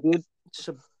Shabazian.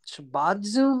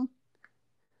 Shabadzum?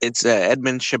 It's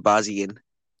Edmund Shabazian.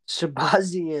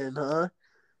 Shabazian, huh?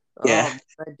 Yeah,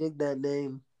 I dig that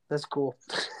name. That's cool.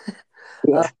 uh,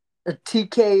 yeah, a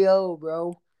TKO,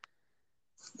 bro.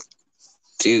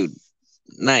 dude,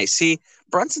 nice. See,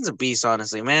 Brunson's a beast,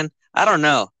 honestly, man. I don't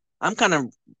know. I'm kind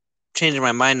of changing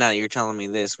my mind now that you're telling me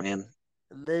this, man.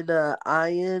 And then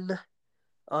Ian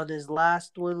on his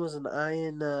last one was an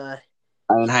Ian Ian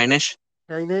Heinisch.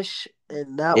 Heinisch,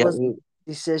 and that Yeah, was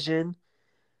decision.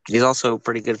 he's also a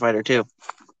pretty good fighter too.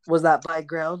 Was that by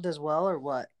ground as well, or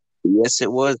what? Yes,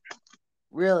 it was.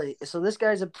 Really? So this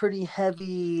guy's a pretty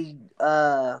heavy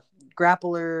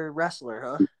grappler wrestler,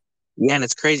 huh? Yeah, and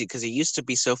it's crazy because he used to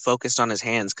be so focused on his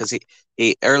hands because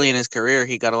he early in his career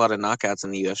he got a lot of knockouts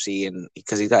in the UFC and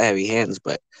because he's got heavy hands,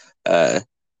 but uh,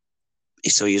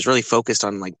 so he was really focused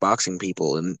on like boxing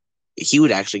people and he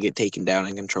would actually get taken down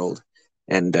and controlled.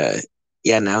 And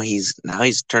yeah, now he's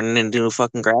turning into a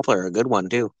fucking grappler, a good one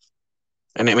too.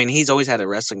 And I mean, he's always had a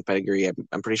wrestling pedigree.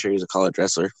 I'm pretty sure he was a college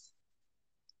wrestler.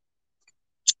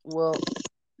 Well,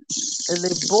 and they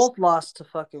both lost to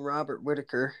fucking Robert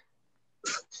Whitaker.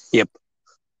 Yep.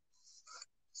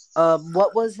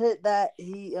 What was it that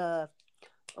he oh,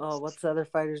 what's the other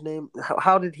fighter's name?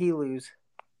 How did he lose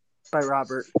by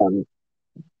Robert? Um,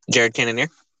 Jared Cannonier.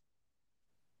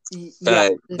 Yeah, did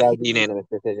That he was a lose? unanimous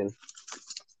decision.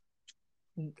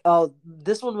 Oh,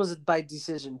 this one was by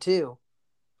decision too.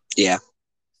 Yeah.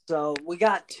 So we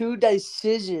got two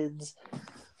decisions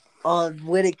on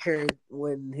Whitaker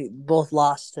when both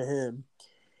lost to him.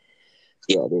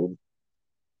 Yeah, dude.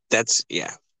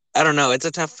 Yeah. I don't know. It's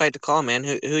a tough fight to call, man.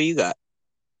 Who you got?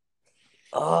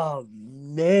 Oh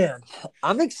man,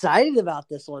 I'm excited about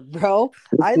this one, bro.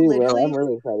 Me I too, bro. I'm literally,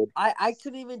 really excited. I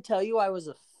couldn't even tell you I was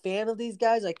a fan of these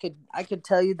guys. I could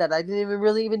tell you that I didn't even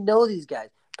really even know these guys,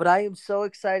 but I am so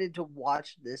excited to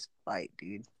watch this fight,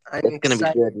 dude. I'm It's gonna be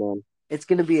good, excited. man. It's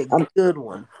gonna be a I'm good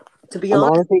one. To be I'm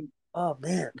honest, honestly oh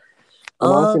man,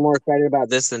 I'm honestly um, more excited about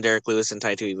this than Derek Lewis and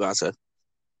Taito Ivasa.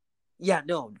 yeah,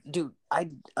 no, dude, I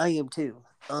am too.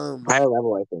 Higher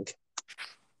level, I think.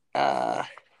 Uh,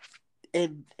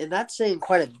 and that's saying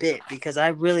quite a bit because I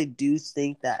really do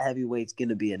think that heavyweight's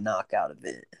gonna be a knockout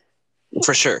event.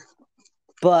 For sure.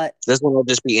 But This one will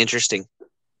just be interesting.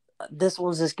 this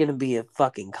one's just gonna be a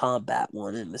fucking combat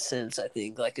one in a sense. I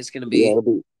think like it's gonna Yeah,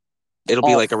 be it'll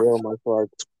be all. like a real martial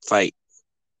arts fight.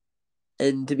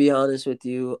 And to be honest with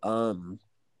you,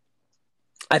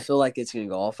 I feel like it's gonna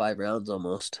go all 5 rounds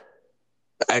almost.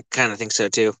 I kind of think so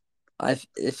too.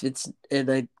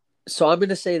 So I'm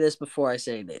gonna say this before I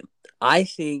say a name. I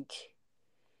think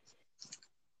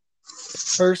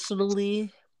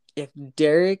personally, if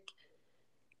Derek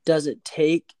doesn't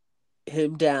take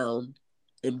him down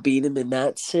and beat him in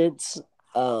that sense,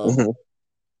 Mhm.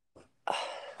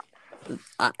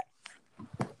 I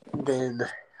then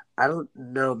I don't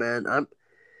know, man. I'm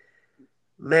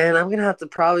gonna have to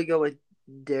probably go with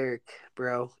Derek,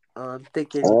 bro. I'm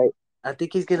thinking. All right. I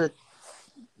think he's gonna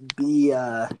be.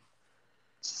 I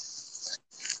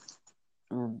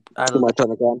Too don't. much on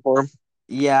the ground for him.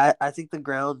 Yeah, I think the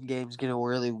ground game's gonna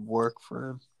really work for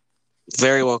him.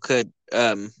 Very well could.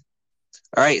 All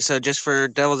right. So just for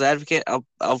devil's advocate,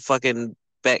 I'll fucking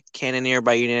bet Cannonier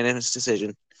by unanimous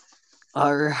decision.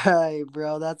 All right,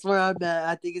 bro. That's where I'm at.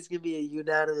 I think it's gonna be a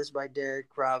unanimous by Derek,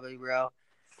 probably, bro.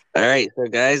 All right. So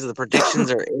guys, the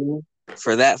predictions are in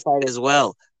for that fight as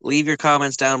well. Leave your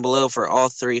comments down below for all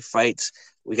three fights.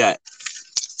 We got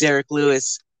Derek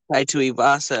Lewis, Taito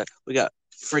Ivasa. We got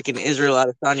freaking Israel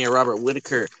Adesanya, Robert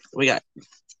Whitaker. We got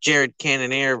Jared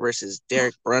Cannonier versus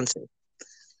Derek Brunson.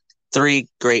 Three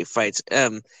great fights.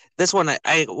 This one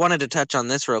I wanted to touch on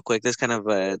this real quick. This kind of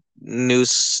a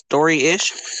news story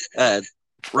ish.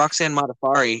 Roxanne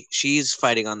Modafferi, she's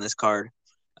fighting on this card.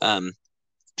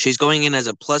 She's going in as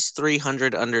a plus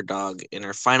 300 underdog in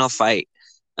her final fight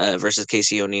versus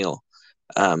Casey O'Neill.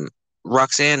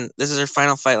 Roxanne, this is her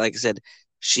final fight. Like I said,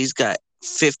 she's got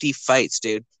 50 fights,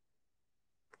 dude.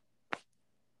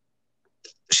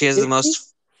 She has the 50?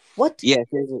 most. What? She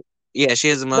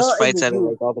has the most Not in fights the out of U.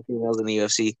 like all the females in the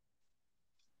UFC.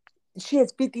 She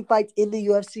has 50 fights in the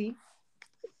UFC.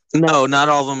 No, not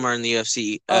all of them are in the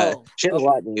UFC. Oh, She has a okay,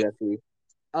 lot in the UFC,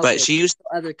 but okay. Other she was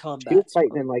combats, fighting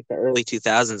bro. in like the early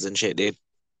 2000s and shit, dude.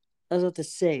 I was about to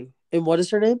say. And what is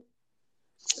her name?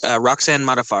 Roxanne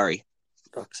Modafferi.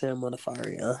 Roxanne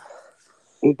Modafferi, huh?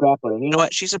 Good grappler. And you know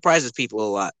what? She surprises people a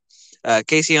lot.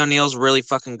 Casey O'Neill's really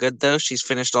fucking good though. She's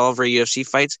finished all of her UFC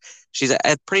fights.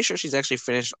 I'm pretty sure she's actually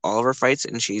finished all of her fights,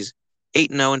 and she's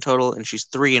 8-0 in total, and she's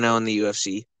 3-0 in the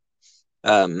UFC.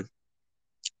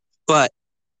 But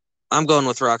I'm going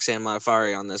with Roxanne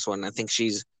Modafferi on this one. I think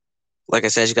she's, like I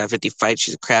said, she's got 50 fights.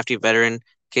 She's a crafty veteran.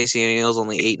 Casey O'Neill's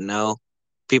only 8-0.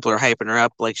 People are hyping her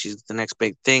up like she's the next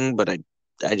big thing, but I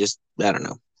don't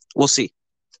know. We'll see.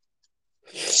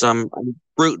 So I'm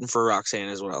rooting for Roxanne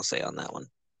is what I'll say on that one.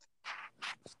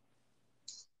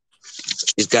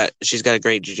 She's got a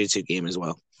great jiu-jitsu game as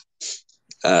well.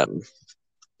 Um,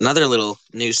 Another little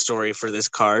news story for this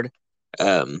card.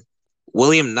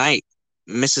 William Knight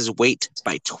misses weight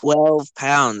by 12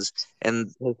 pounds,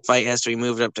 and his fight has to be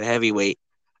moved up to heavyweight.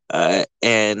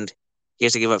 And he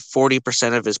has to give up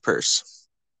 40% of his purse.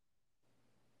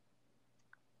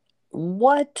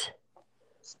 What?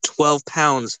 12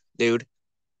 pounds, dude.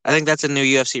 I think that's a new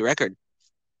UFC record.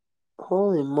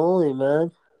 Holy moly, man.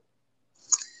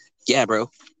 Yeah, bro.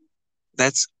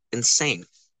 That's insane.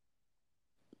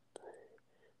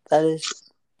 That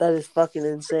is fucking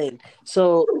insane.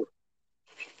 So,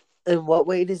 and what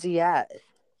weight is he at?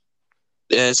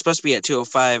 It's supposed to be at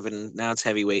 205, and now it's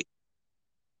heavyweight.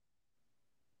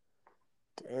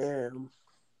 Damn.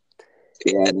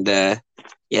 And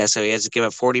so he has to give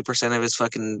up 40% of his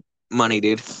fucking money,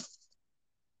 dude.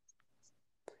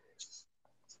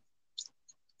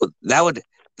 That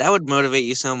would motivate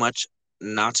you so much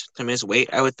not to miss weight,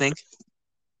 I would think.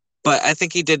 But I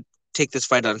think he did take this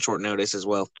fight on short notice as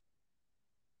well.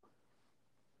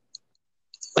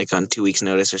 Like on 2 weeks'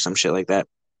 notice or some shit like that.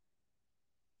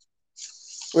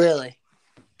 Really?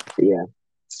 Yeah.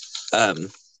 And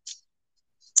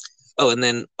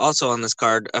then also on this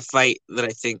card, a fight that I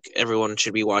think everyone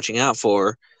should be watching out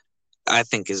for, I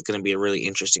think is going to be a really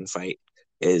interesting fight,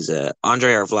 is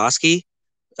Andrei Arlovski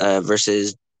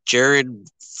versus Jared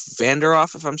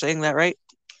Vanderoff, if I'm saying that right.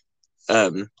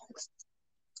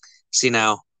 See,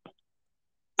 now,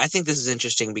 I think this is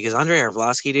interesting because Andrei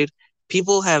Arlovski, dude,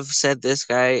 people have said this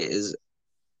guy is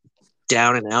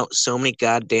down and out so many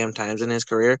goddamn times in his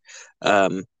career.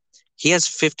 He has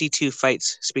 52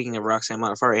 fights. Speaking of Roxanne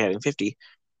Modafferi having 50,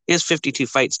 he has 52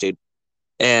 fights, dude.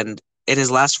 And in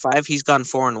his last 5, he's gone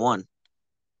 4-1.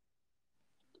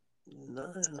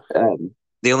 No.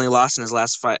 The only loss in his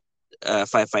last 5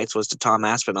 fights was to Tom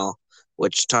Aspinall,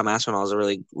 which Tom Aspinall is a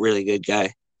really, really good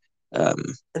guy.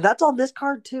 And that's on this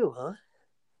card too, huh?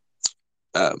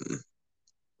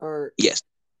 Or Yes,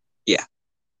 yeah.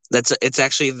 It's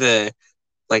actually the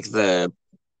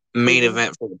main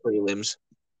event for the prelims.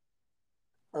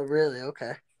 Oh, really?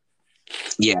 Okay.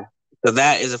 Yeah. So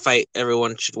that is a fight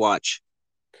everyone should watch.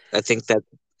 I think that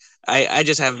I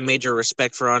just have major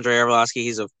respect for Andrei Arlovski.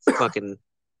 He's a fucking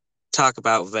talk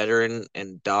about veteran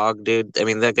and dog, dude. I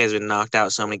mean, that guy's been knocked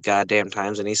out so many goddamn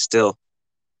times, and he's still,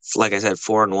 like I said,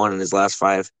 4-1 in his last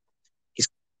 5. He's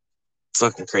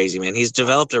fucking crazy, man. He's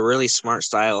developed a really smart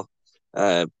style,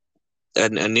 a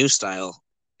new style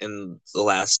in the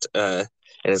last in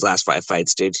his last 5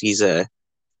 fights, dude. He's a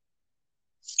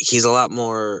lot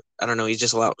more. I don't know. He's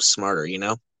just a lot smarter, you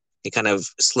know. He kind of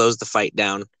slows the fight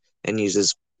down and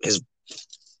uses his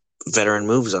veteran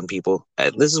moves on people.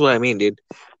 This is what I mean, dude.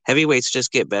 Heavyweights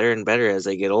just get better and better as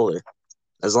they get older.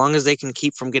 As long as they can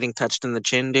keep from getting touched in the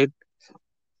chin, dude,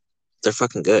 they're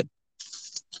fucking good.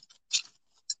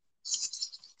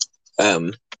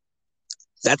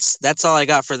 That's all I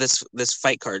got for this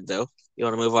fight card, though. You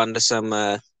want to move on to some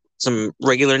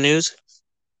regular news?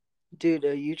 Dude,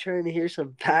 are you trying to hear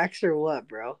some facts or what,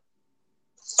 bro?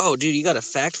 Oh, dude, you got a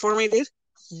fact for me, dude?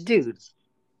 Dude,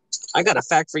 I got a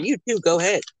fact for you too. Go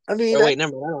ahead. I mean, Oh wait,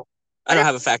 never mind. I don't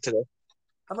have a fact today.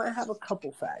 I might have a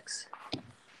couple facts.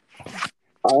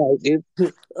 All right, dude.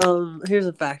 Here's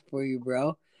a fact for you,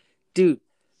 bro. Dude,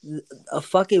 a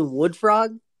fucking wood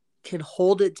frog can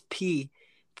hold its pee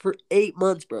for 8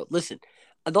 months, bro. Listen,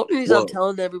 the only reason I'm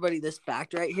telling everybody this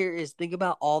fact right here is think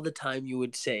about all the time you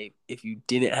would save if you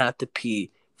didn't have to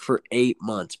pee for 8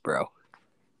 months, bro.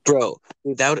 Bro,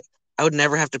 I would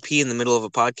never have to pee in the middle of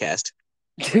a podcast.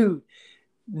 Dude,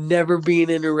 never being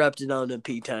interrupted on a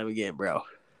pee time again, bro.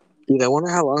 Dude, I wonder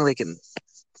how long they can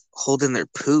hold in their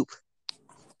poop.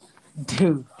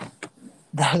 Dude,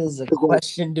 that is a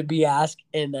question to be asked,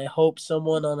 and I hope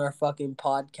someone on our fucking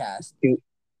podcast.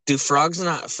 Do frogs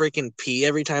not freaking pee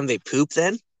every time they poop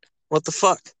then? What the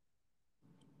fuck?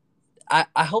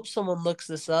 I hope someone looks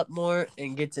this up more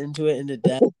and gets into it into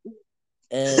depth.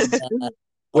 And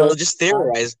well, just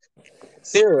theorize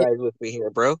with me here,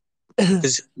 bro.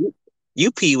 Because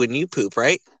you pee when you poop,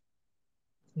 right?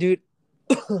 Dude,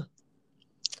 are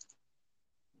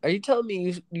you telling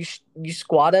me you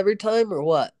squat every time or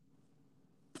what?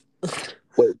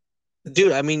 Wait,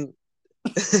 dude, I mean,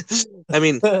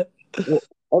 every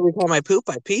time I poop,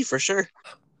 I pee for sure.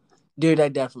 Dude,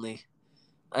 every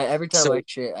time I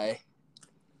shit,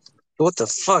 What the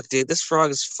fuck, dude? This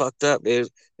frog is fucked up, dude.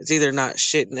 It's either not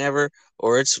shitting ever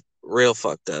or it's real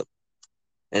fucked up.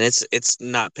 And it's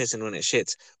not pissing when it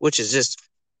shits, which is just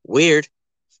weird.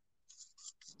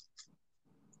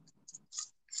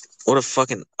 What a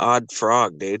fucking odd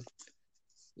frog, dude.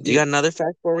 You got another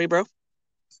fact for me, bro?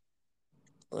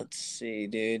 Let's see,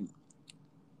 dude.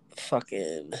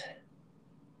 Fucking,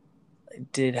 I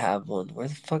did have one. Where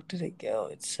the fuck did it go?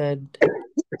 It said,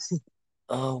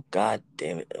 oh, god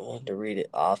damn it. I wanted to read it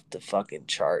off the fucking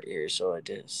chart here, so I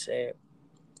didn't say it.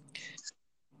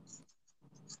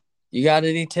 You got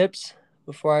any tips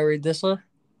before I read this one?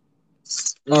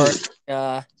 Or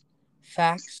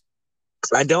facts?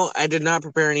 I did not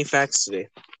prepare any facts today.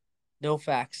 No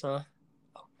facts, huh?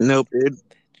 Nope, dude.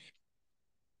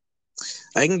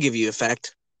 I can give you a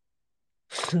fact.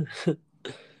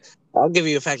 I'll give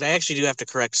you a fact. I actually do have to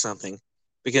correct something.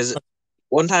 Because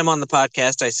one time on the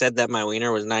podcast, I said that my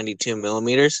wiener was 92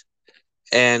 millimeters.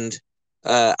 And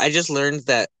I just learned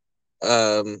that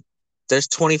there's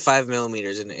 25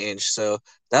 millimeters in an inch. So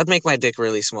that'd make my dick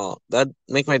really small. That'd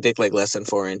make my dick like less than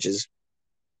 4 inches.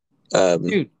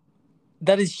 Dude,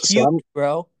 that is huge,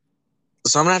 bro.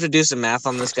 So I'm gonna have to do some math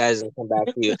on this, guys, and come back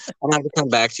to you. I'm gonna have to come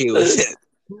back to you with it,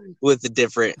 with a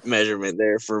different measurement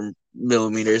there for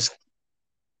millimeters.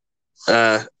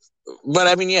 But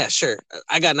I mean, yeah, sure.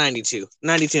 I got 92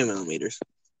 millimeters.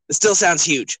 It still sounds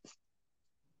huge.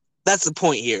 That's the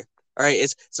point here. All right,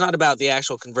 it's not about the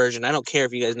actual conversion. I don't care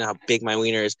if you guys know how big my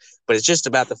wiener is, but it's just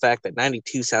about the fact that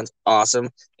 92 sounds awesome.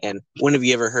 And when have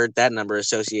you ever heard that number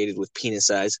associated with penis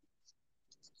size?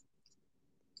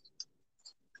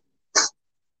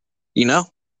 You know?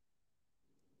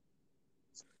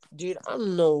 Dude, I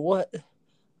don't know what.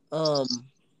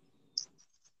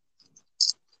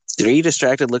 Dude, are you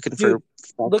distracted looking for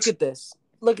facts? Look at this.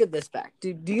 Look at this fact.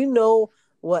 Dude, do you know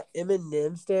what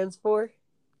M&M stands for?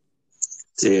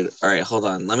 Dude, all right, hold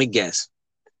on. Let me guess.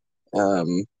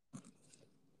 Malton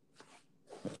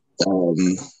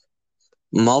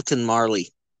Marley.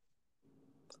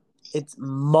 It's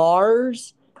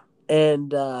Mars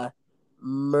and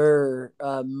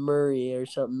Murray or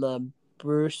something.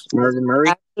 Bruce. Mars and Murray?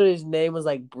 Actually, his name was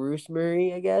like Bruce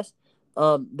Murray, I guess.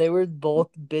 They were both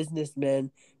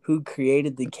businessmen who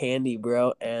created the candy,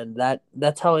 bro, and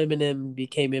that's how M&M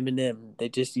became M&M. They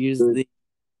just used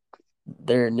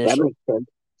their initial. That makes sense.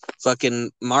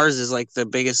 Fucking Mars is like the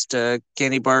biggest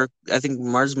candy bar. I think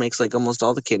Mars makes like almost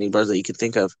all the candy bars that you can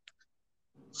think of.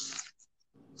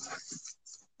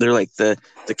 They're like the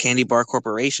candy bar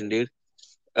corporation, dude.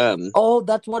 Oh,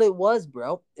 that's what it was,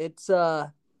 bro. It's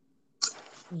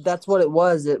that's what it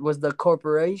was. It was the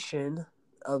corporation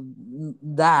of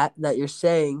that you're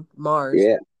saying, Mars,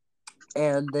 Yeah.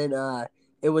 and then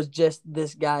it was just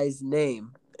this guy's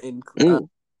name. In Mm.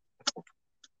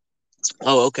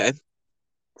 Oh, okay.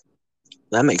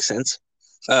 That makes sense.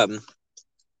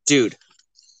 Dude,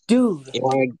 dude, you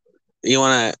want you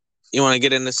want to you want to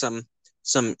get into some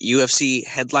UFC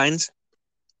headlines?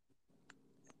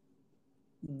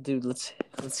 dude, let's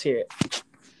hear it.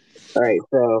 All right,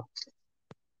 so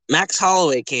Max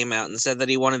Holloway came out and said that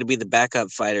he wanted to be the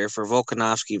backup fighter for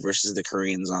Volkanovski versus the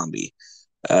Korean Zombie.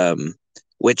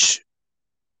 Which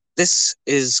this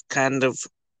is kind of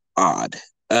odd.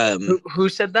 Who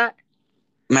said that?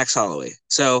 Max Holloway.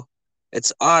 So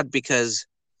it's odd because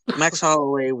Max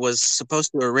Holloway was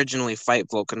supposed to originally fight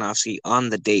Volkanovski on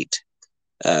the date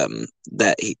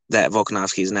that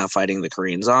Volkanovski is now fighting the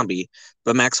Korean Zombie,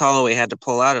 but Max Holloway had to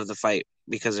pull out of the fight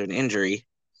because of an injury.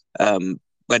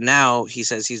 But now he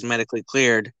says he's medically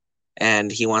cleared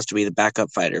and he wants to be the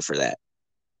backup fighter for that.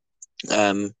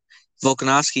 Um,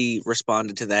 Volkanovski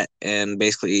responded to that and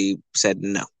basically said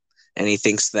no. And he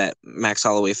thinks that Max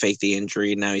Holloway faked the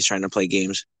injury. And now he's trying to play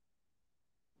games.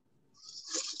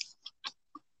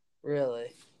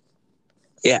 Really?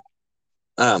 Yeah.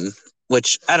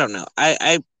 Which I don't know.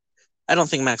 I don't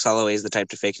think Max Holloway is the type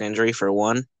to fake an injury, for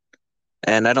one.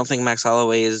 And I don't think Max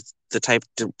Holloway is the type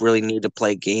to really need to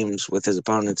play games with his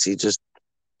opponents. He just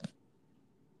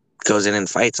goes in and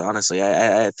fights, honestly.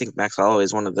 I think Max Holloway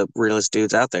is one of the realest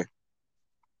dudes out there.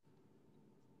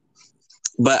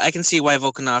 But I can see why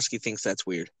Volkanovski thinks that's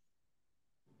weird.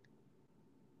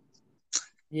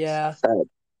 Yeah. Uh,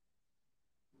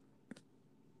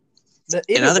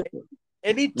 Either way,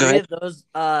 any Go three ahead. of those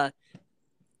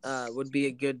would be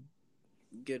a good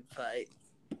fight.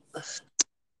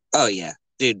 Oh, yeah.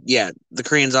 Dude, yeah. The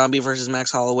Korean Zombie versus Max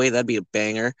Holloway, that'd be a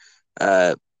banger.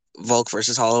 Volk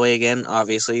versus Holloway again,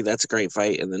 obviously. That's a great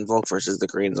fight. And then Volk versus the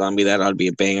Korean Zombie, that ought to be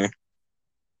a banger.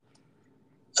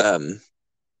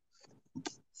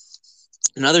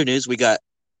 In other news, we got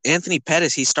Anthony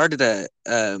Pettis. He started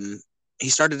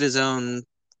his own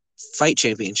fight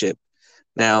championship.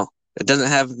 Now, it doesn't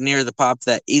have near the pop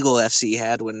that Eagle FC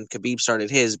had when Khabib started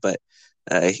his, but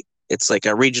it's like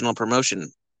a regional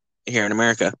promotion here in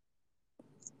America.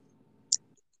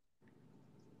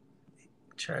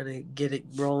 Trying to get it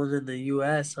rolling in the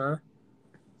U.S., huh?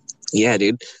 Yeah,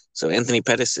 dude. So Anthony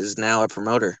Pettis is now a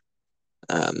promoter.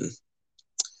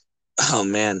 Oh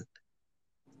man.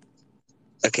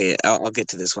 Okay, I'll get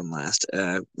to this one last.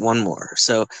 One more.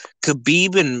 So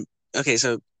Khabib and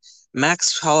so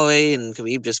Max Holloway and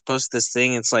Khabib just posted this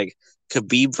thing. It's like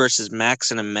Khabib versus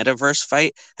Max in a Metaverse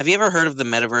fight. Have you ever heard of the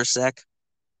Metaverse, Zach?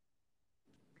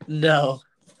 No.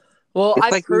 Well, It's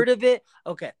I've like heard of it.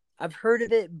 Okay, I've heard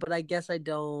of it, but I guess I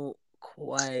don't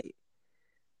quite.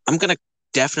 I'm gonna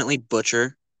definitely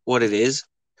butcher what it is,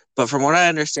 but from what I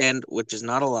understand, which is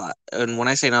not a lot, and when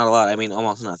I say not a lot, I mean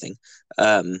almost nothing.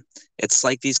 It's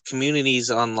like these communities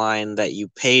online that you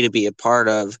pay to be a part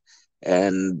of,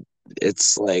 and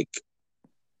it's like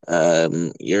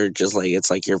you're just like it's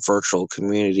like your virtual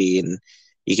community, and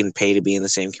you can pay to be in the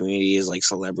same community as like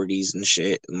celebrities and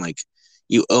shit, and like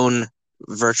you own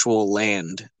virtual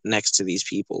land next to these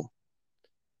people.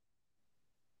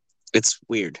 It's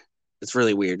weird. It's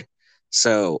really weird.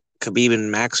 So Khabib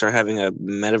and Max are having a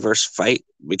metaverse fight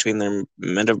between their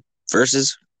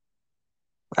metaverses.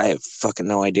 I have fucking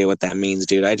no idea what that means,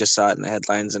 dude. I just saw it in the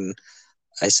headlines and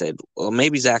I said, well,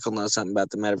 maybe Zach will know something about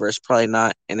the metaverse. Probably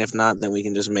not. And if not, then we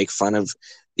can just make fun of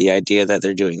the idea that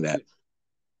they're doing that.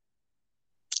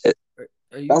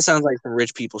 It all sounds like some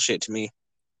rich people shit to me.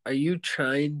 Are you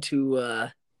trying to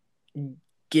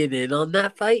get in on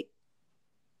that fight?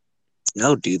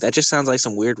 No, dude, that just sounds like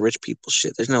some weird rich people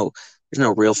shit. There's no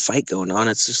real fight going on.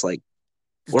 It's just like,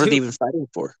 what are they even fighting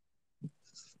for?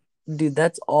 Dude,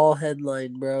 that's all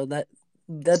headline, bro.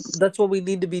 That's what we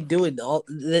need to be doing.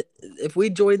 If we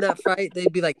join that fight,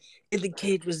 they'd be like, in the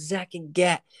cage with Zach and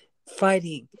Gat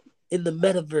fighting in the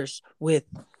metaverse with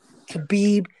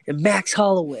Khabib and Max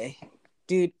Holloway.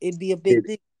 Dude, it'd be a big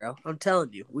thing, bro. I'm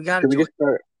telling you, we gotta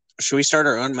join. Should we start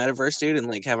our own metaverse, dude, and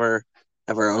like have our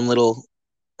own little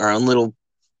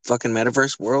fucking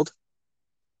metaverse world?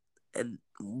 And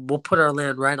we'll put our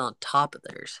land right on top of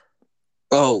theirs.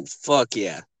 Oh fuck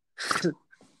yeah.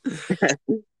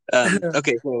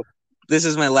 Okay, so this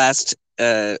is my last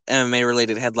MMA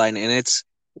related headline, and it's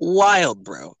wild,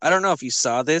 bro. I don't know if you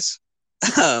saw this.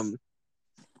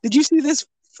 Did you see this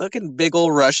fucking big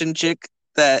old Russian chick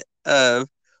that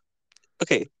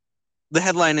okay, the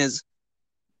headline is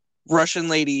Russian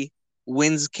lady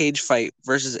wins cage fight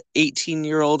versus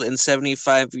 18-year-old and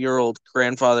 75-year-old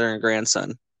grandfather and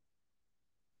grandson.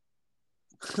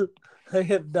 I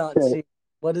have not seen.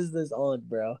 What is this on,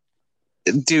 bro?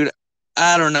 Dude,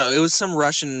 I don't know. It was some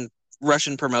Russian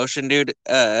promotion, dude.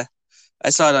 I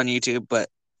saw it on YouTube, but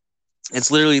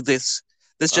it's literally this.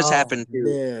 This just happened too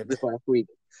Man. this last week.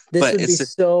 This But would be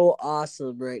it's so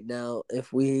awesome right now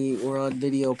if we were on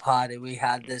video pod and we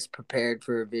had this prepared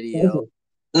for a video.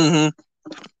 Mm-hmm.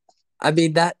 I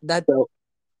mean So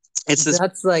it's this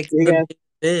that's like big the ass big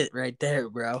bit right there,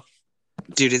 bro.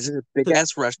 dude. It's this big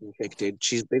ass Russian chick, dude.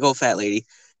 She's a big old fat lady,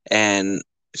 and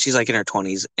she's like in her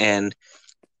 20s. And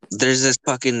there's this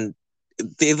fucking.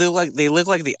 They look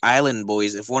like the Island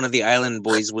Boys. If one of the Island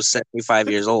Boys was 75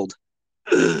 years old,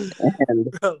 and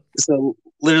Bro. so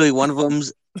literally one of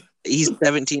them's he's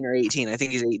 17 or 18. I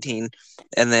think he's 18.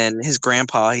 And then his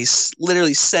grandpa, he's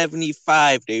literally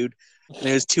 75, dude. And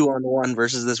it was 2-on-1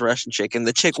 versus this Russian chick, and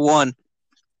the chick won.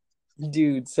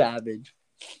 Dude, savage.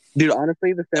 Dude,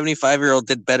 honestly, the 75-year-old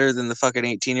did better than the fucking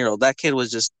 18-year-old. That kid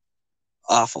was just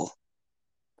awful.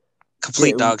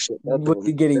 Complete dog shit.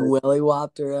 Getting willy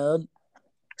whopped around.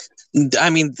 I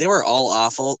mean, they were all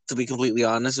awful, to be completely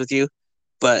honest with you.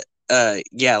 But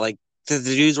yeah, like the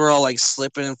dudes were all like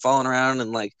slipping and falling around,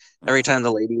 and like every time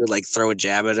the lady would like throw a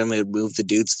jab at him, it would move the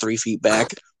dudes 3 feet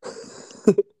back.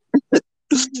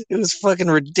 It was fucking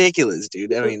ridiculous,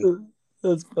 dude. I mean,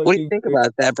 That's fucking what do you think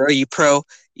about that, bro? You pro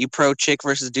chick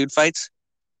versus dude fights?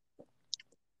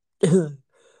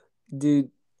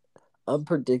 Dude, I'm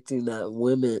predicting that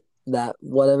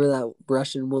whatever that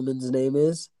Russian woman's name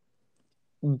is,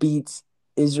 beats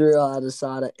Israel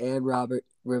Adesanya and Robert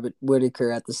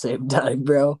Whitaker at the same time,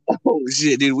 bro. Oh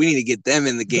shit, dude, we need to get them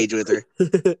in the cage with her.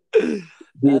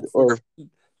 Dude,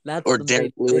 that's or the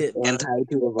Derek main Lewis bit, and man. Tai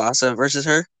Tuivasa versus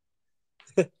her.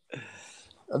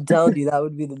 I'm telling you, that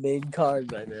would be the main card,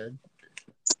 my man.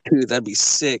 Dude, that'd be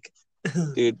sick.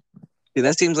 Dude,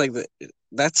 that seems like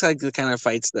that's like the kind of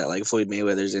fights that like Floyd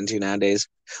Mayweather's into nowadays.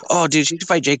 Oh, dude, she should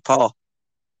fight Jake Paul.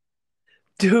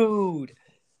 Dude,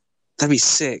 That'd be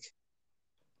sick.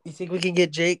 you think we can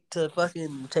get Jake to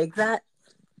fucking take that?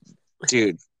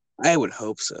 Dude, I would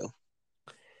hope so.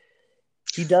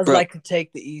 He does Bro. like to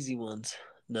take the easy ones.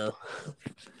 No.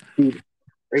 Dude,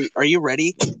 are you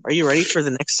ready? Are you ready for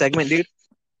the next segment, dude?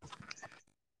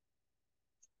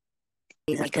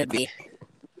 I could be.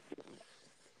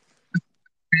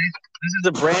 This is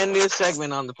a brand new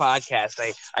segment on the podcast.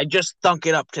 I just thunk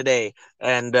it up today,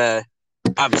 and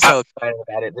I'm so excited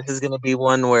about it. This is going to be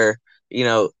one where, you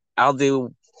know, I'll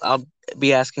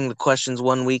be asking the questions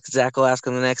one week, Zach will ask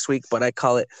them the next week, but I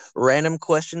call it Random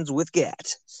Questions with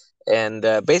Gat. And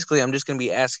basically, I'm just going to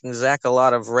be asking Zach a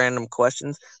lot of random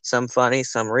questions, some funny,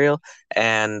 some real,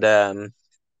 and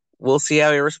we'll see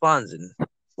how he responds, and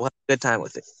we'll have a good time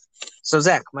with it. So,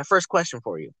 Zach, my first question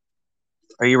for you.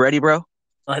 Are you ready, bro?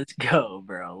 Let's go,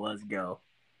 bro. Let's go.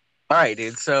 All right,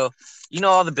 dude. So, you know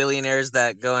all the billionaires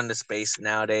that go into space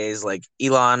nowadays, like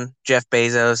Elon, Jeff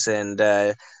Bezos, and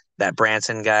that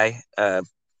Branson guy, the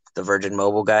Virgin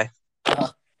Mobile guy?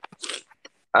 Uh-huh.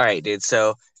 All right, dude.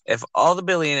 So, if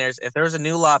there was a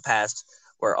new law passed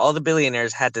where all the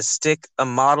billionaires had to stick a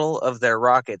model of their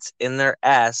rockets in their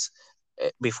ass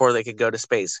before they could go to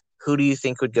space, who do you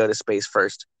think would go to space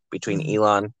first between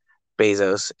Elon,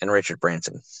 Bezos, and Richard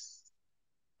Branson?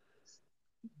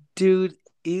 Dude,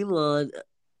 Elon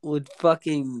would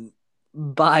fucking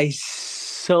buy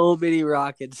so many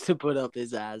rockets to put up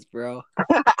his ass, bro.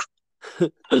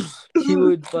 He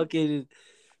would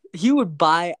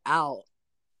buy out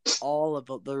all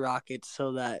of the rockets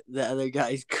so that the other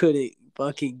guys couldn't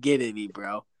fucking get any,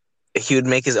 bro. He would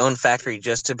make his own factory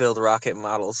just to build rocket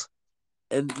models.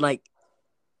 And like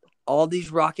all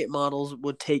these rocket models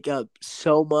would take up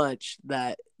so much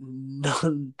that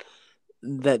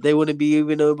that they wouldn't be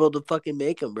even able to fucking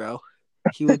make them, bro.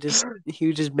 He would just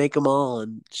make them all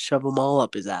and shove them all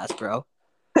up his ass, bro.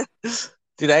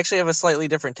 Dude, I actually have a slightly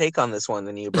different take on this one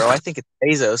than you, bro. I think it's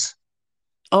Bezos.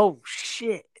 Oh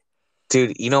shit.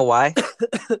 Dude, you know why?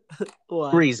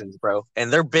 Why? Reasons, bro.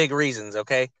 And they're big reasons,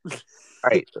 okay? All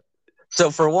right.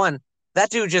 So for one, that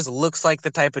dude just looks like the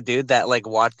type of dude that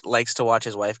likes to watch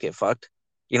his wife get fucked.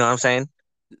 You know what I'm saying?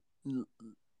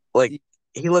 Like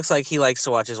he looks like he likes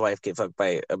to watch his wife get fucked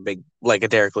by a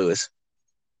Derek Lewis.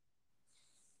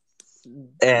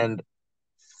 And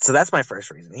so that's my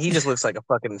first reason. He just looks like a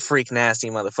fucking freak nasty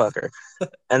motherfucker.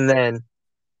 And then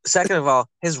second of all,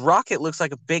 his rocket looks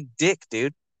like a big dick,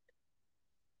 dude.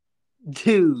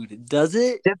 Dude, does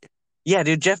it? Yeah,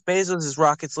 dude, Jeff Bezos'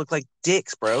 rockets look like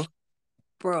dicks, bro.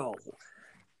 Bro.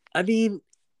 I mean,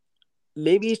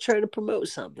 maybe he's trying to promote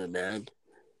something, man.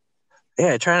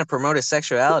 Yeah, trying to promote his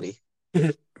sexuality.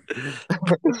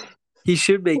 He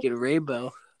should make it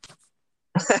rainbow.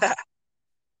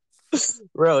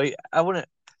 Really, I wouldn't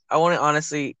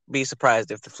honestly be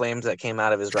surprised if the flames that came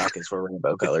out of his rockets were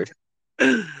rainbow colored.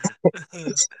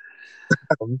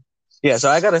 Yeah, so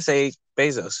I gotta say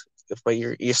Bezos, but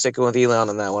you're sticking with Elon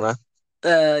on that one, huh?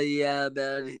 Yeah,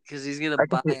 man, because I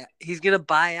can see. he's gonna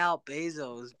buy out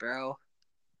Bezos, bro.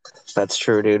 That's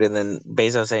true, dude. And then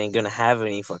Bezos ain't gonna have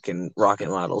any fucking rocket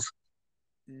models.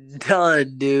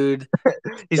 Done, dude.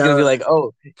 He's gonna be like, Done.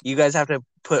 "Oh, you guys have to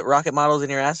put rocket models in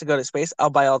your ass to go to space.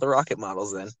 I'll buy all the rocket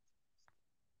models then."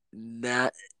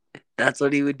 That that's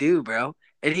what he would do, bro.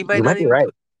 And he might You not might be even right.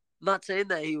 put. Not saying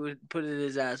that he would put it in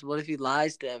his ass. What if he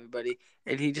lies to everybody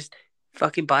and he just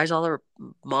fucking buys all the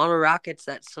model rockets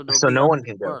that so So nobody no else one in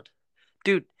can the go. world,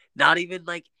 dude? Not even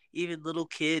like even little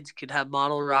kids could have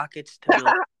model rockets to build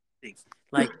things.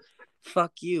 Like,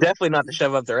 fuck you. Definitely not to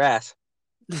shove up their ass.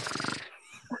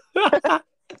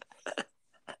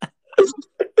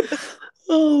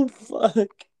 Oh fuck!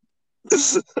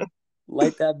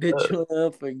 Light that bitch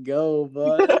up and go,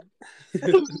 bud.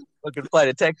 Fucking fly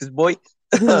to Texas, boy.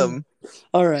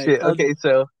 All right, Shit. Okay,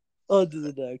 so on to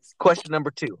the next. question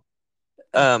number 2.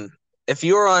 Um, if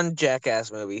you were on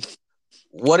Jackass movie,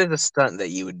 what is a stunt that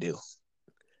you would do?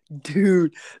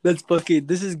 Dude, that's fucking.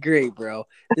 This is great, bro.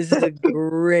 This is a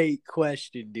great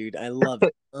question, dude. I love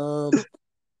it.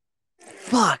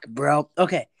 Fuck, bro.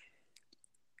 Okay,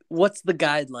 what's the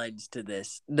guidelines to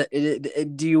this?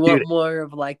 Do you want Dude, more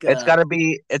of like it's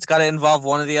a? gotta involve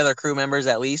one of the other crew members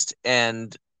at least,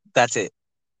 and that's it.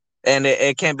 And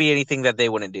it can't be anything that they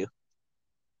wouldn't do.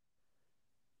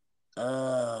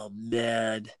 Oh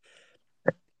man,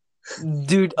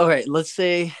 dude. All right, let's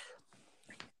say.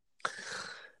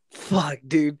 Fuck,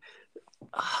 dude.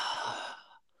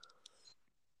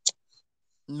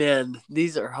 Man,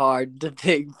 these are hard to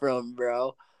pick from,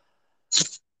 bro.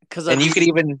 Because I And mean,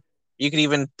 you could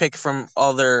even pick from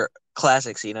all their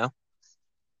classics, you know?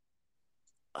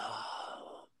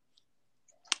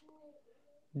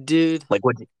 dude, Like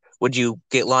would you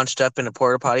get launched up in a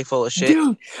porta potty full of shit?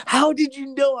 dude, how did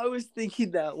you know I was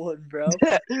thinking that one, bro?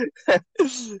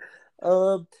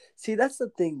 See, that's the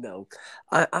thing, though.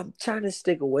 I'm trying to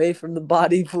stick away from the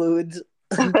body fluids,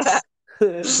 and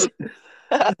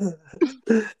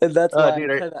that's Oh, why I dude,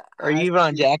 kind of are you asked even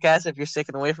on you. Jackass if you're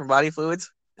sticking away from body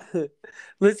fluids?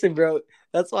 Listen, bro,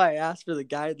 that's why I asked for the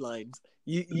guidelines.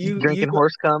 You. Drinking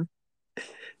horse cum?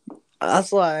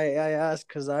 That's why I asked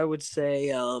because I would say,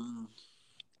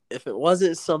 if it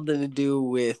wasn't something to do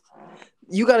with,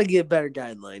 you got to get better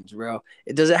guidelines, bro.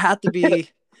 Does it have to be?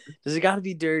 Does it got to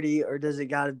be dirty or does it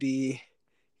got to be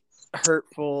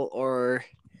hurtful or?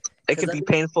 It Because could I be mean,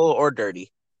 painful or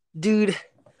dirty. dude,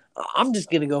 I'm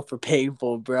just gonna go for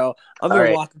painful, bro. I'm All gonna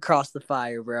right. walk across the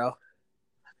fire, bro.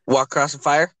 Walk across the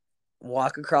fire?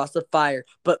 Walk across the fire,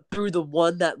 but through the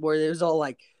one that where there's all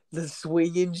like the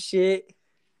swinging shit.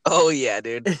 Oh yeah,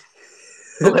 dude.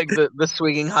 Like the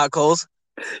swinging hot coals.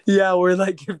 Yeah, where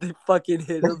like if they fucking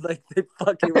hit him, like they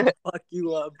fucking fuck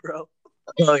you up, bro.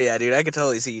 Oh yeah, dude. I could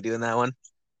totally see you doing that one.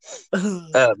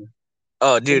 Um.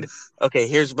 Oh, dude. Okay.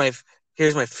 Here's my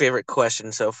favorite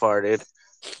question so far, dude.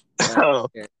 Oh,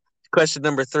 Okay. question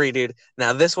number 3, dude.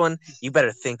 Now this one you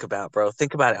better think about, bro.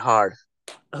 Think about it hard.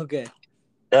 Okay.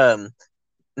 Um.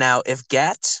 Now if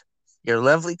Gat, your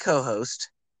lovely co-host,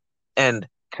 and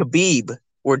Khabib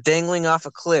were dangling off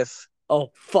a cliff,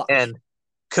 Oh fuck, and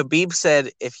Khabib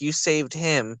said if you saved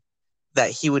him,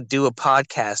 that he would do a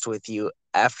podcast with you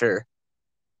after.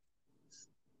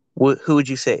 Who would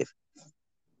you save?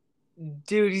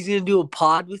 dude, he's gonna do a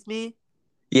pod with me.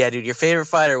 Yeah, dude, your favorite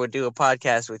fighter would do a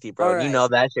podcast with you, bro, All and you right, know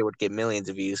that shit would get millions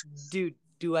of views. dude.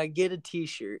 Do I get a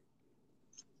T-shirt?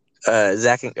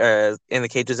 Zach in the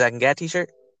cage with Zach and Gat t-shirt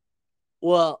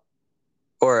Well,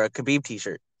 or a Khabib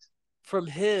t-shirt. from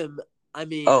him, I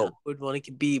mean, I Oh, would want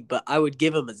to be, but I would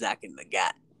give him a Zach in the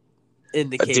Gat,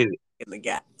 in the cage dude, in the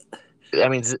Gat. I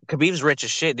mean Khabib's rich as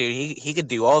shit, dude. He could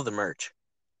do all the merch.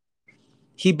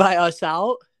 He buy us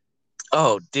out.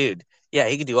 Oh, dude, yeah,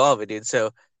 he could do all of it, dude.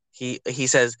 So he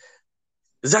says,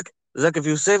 Zach, if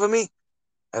you save me,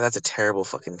 that's a terrible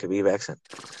fucking Khabib accent.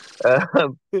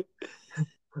 Um,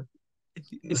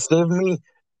 save me,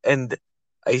 and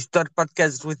I start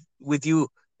podcast with you.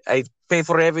 I pay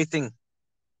for everything.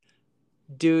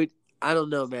 Dude, I don't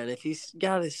know, man. If he's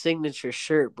got his signature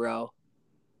shirt, bro.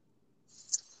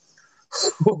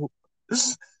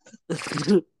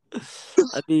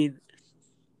 I mean,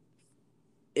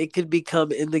 it could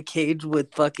become in the cage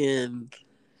with fucking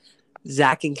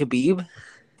Zach and Khabib.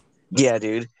 Yeah,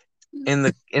 dude. In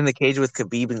the cage with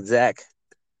Khabib and Zach.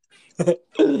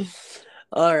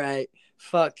 All right.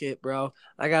 Fuck it, bro.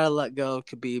 I gotta let go of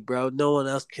Khabib, bro. No one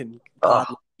else can Oh, pod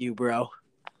like you, bro.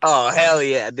 oh, hell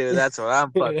yeah, dude. That's what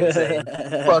I'm fucking saying.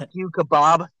 Fuck you,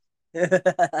 kebab.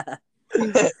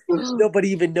 Nobody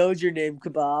even knows your name,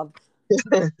 Kebab.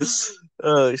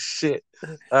 Oh shit. All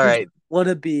You right. just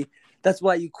wanna be. That's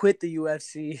why you quit the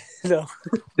UFC. No.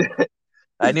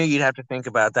 I knew you'd have to think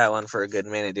about that one for a good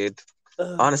minute, dude.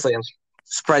 Oh, Honestly, I'm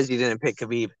surprised you didn't pick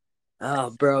Khabib.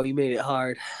 bro, you made it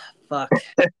hard. Fuck.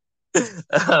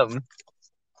 All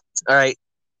right.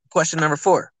 Question number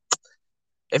 4.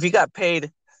 If you got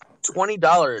paid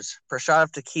 $20 per shot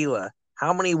of tequila,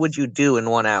 how many would you do in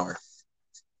 1 hour?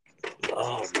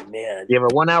 Oh man. You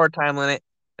have a 1 hour time limit,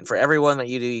 and for every one that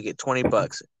you do, you get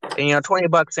 $20. And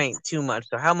 $20 ain't too much.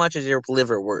 So how much is your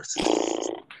liver worth?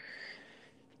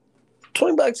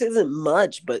 $20 isn't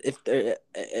much, but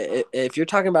if you're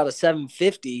talking about a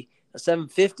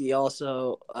 750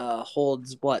 also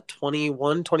holds what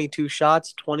 21, 22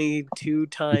 shots. 22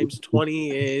 times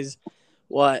 20 is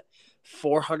what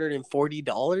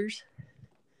 $440.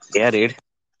 Yeah, dude.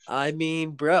 I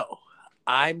mean, bro,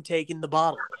 I'm taking the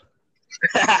bottle.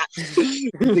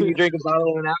 You think you drink a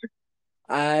bottle in an hour?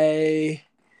 I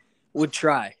would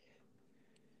try,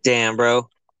 Damn, bro.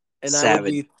 and I would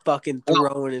Savage. be fucking Well,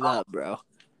 throwing it up, bro.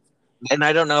 and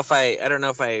I don't know if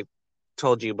I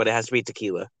told you, but it has to be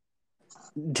tequila.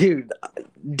 Dude,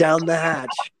 down the hatch.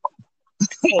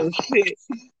 Oh shit,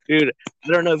 dude! I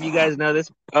don't know if you guys know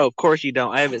this. Oh, of course you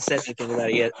don't. I haven't said anything about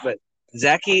it yet. But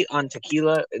Zachy on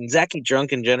tequila and Zachy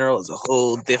drunk in general is a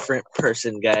whole different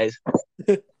person, guys.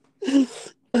 This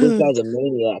guy's a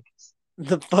maniac.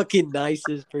 The fucking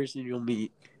nicest person you'll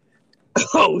meet.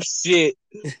 Oh shit!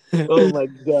 Oh my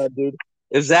god, dude!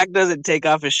 If Zach doesn't take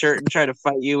off his shirt and try to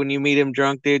fight you when you meet him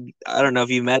drunk, dude, I don't know if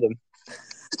you met him.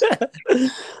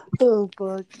 Oh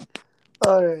fuck!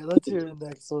 All right, let's hear the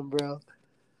next one, bro.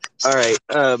 All right.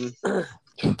 All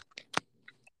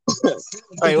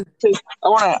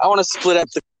right. I want to split up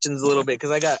the questions a little bit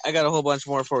because I got a whole bunch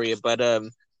more for you. But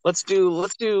let's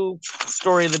do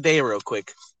story of the day real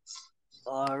quick.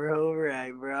 All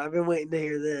right, bro. I've been waiting to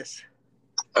hear this.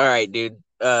 All right, dude.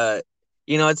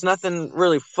 It's nothing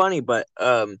really funny, but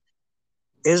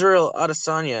Israel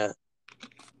Adesanya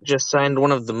just signed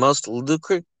one of the most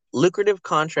lucrative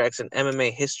contracts in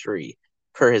MMA history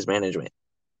per his management.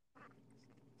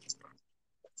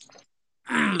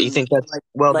 You think that's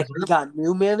well Like we deserved? got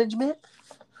new management?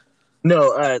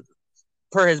 No,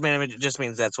 per his management, it just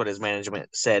means that's what his management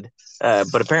said.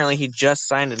 But apparently, he just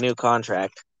signed a new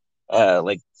contract,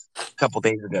 like a couple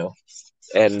days ago,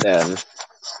 and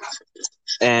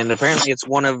apparently, it's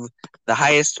one of the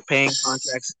highest paying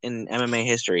contracts in MMA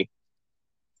history.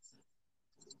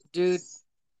 Dude,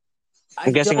 I'm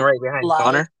I guessing don't right behind lie.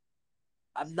 Connor.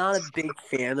 I'm not a big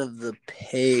fan of the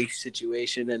pay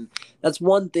situation, and that's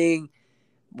one thing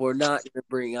we're not going to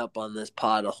bring up on this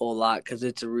pod a whole lot because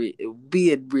it will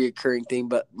be a reoccurring thing.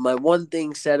 But my one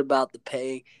thing said about the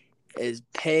pay is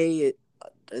pay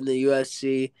in the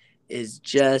UFC is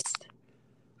just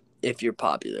if you're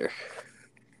popular.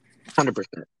 100%.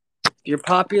 If you're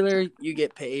popular, you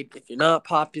get paid. If you're not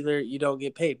popular, you don't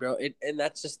get paid, bro. And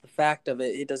that's just the fact of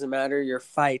it. It doesn't matter your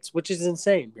fights, which is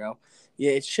insane, bro.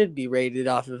 Yeah, it should be rated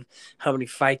off of how many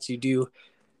fights you do,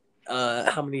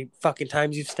 how many fucking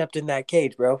times you've stepped in that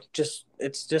cage, bro.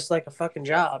 It's just like a fucking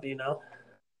job, you know.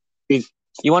 You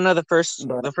want to know the first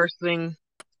But the first thing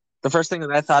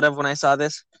that I thought of when I saw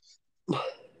this?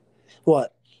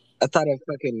 what? I thought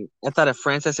of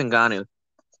Francis Ngannou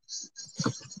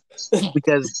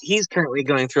because he's currently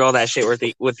going through all that shit with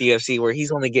the UFC where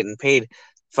he's only getting paid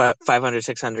 500,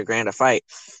 600 grand a fight,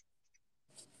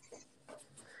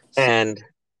 and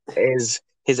his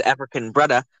African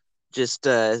brother just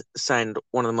signed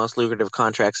one of the most lucrative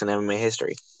contracts in MMA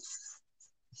history.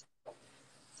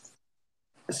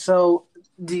 So,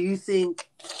 do you think?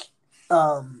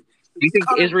 Do you think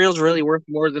Connor, Israel's really worth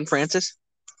more than Francis?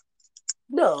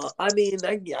 no, I mean,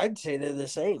 I'd say they're the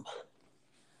same.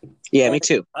 Yeah, me And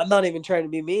too. I'm not even trying to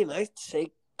be mean. I'd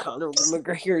say Conor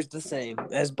McGregor is the same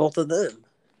as both of them.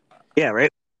 Yeah,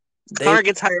 right. They, Connor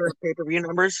gets higher pay-per-view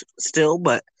numbers still,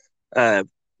 but uh,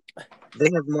 they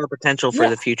have more potential for yeah,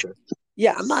 the future.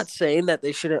 yeah. I'm not saying that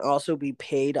they shouldn't also be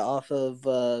paid off of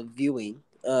viewing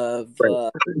of,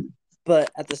 Right. but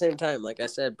at the same time, like I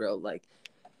said, bro, like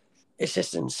it's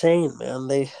just insane, man.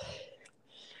 These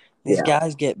Yeah.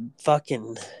 guys get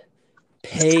fucking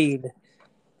paid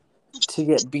to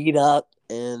get beat up,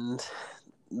 and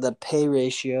the pay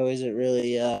ratio isn't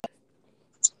really.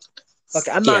 Look,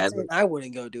 I'm not Yeah. saying I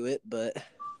wouldn't go do it, but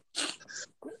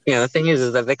Yeah. The thing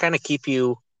is that they kind of keep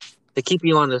you they keep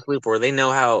you on this loop where they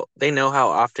know how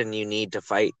often you need to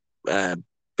fight,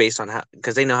 based on how,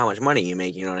 because they know how much money you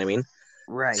make. You know what I mean?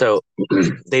 Right. So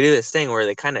they do this thing where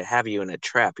they kind of have you in a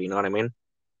trap. You know what I mean?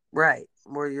 Right.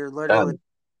 Where you're literally, Um,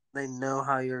 they know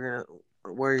how you're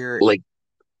gonna, where you're, like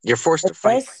you're forced to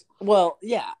fight. unless, well,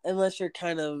 yeah, unless you're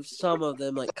kind of some of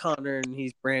them like Connor, and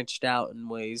he's branched out in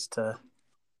ways to,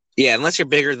 Yeah, unless you're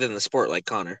bigger than the sport like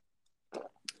Connor.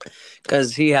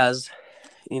 because he has,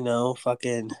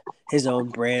 fucking his own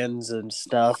brands and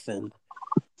stuff, and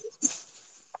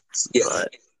Yes.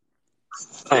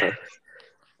 but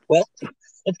Well,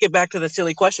 let's get back to the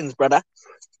silly questions, brother.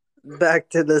 back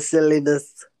to the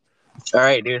silliness. All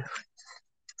right, dude.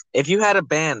 If you had a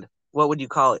band, what would you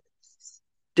call it?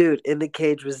 Dude, in the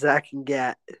cage with Zach and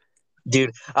Gat.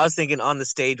 Dude, I was thinking on the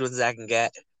stage with Zach and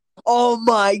Gat. Oh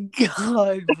my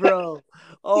god, bro.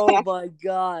 Oh my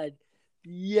god. Know what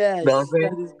Yes, I'm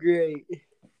saying? that is great.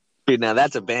 Dude, now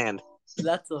that's a band.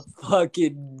 That's a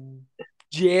fucking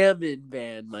jamming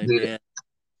band, my Dude, man.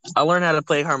 I'll learn how to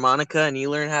play harmonica and you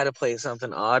learn how to play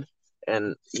something odd.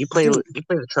 And Dude, you play the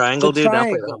the triangle, dude, and I'll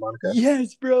play the triangle. harmonica.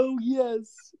 Yes, bro.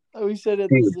 Yes. We said it at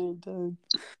the Dude, same time.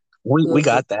 we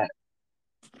got that.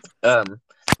 All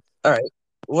right.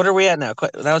 What are we at now?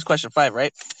 That was question 5,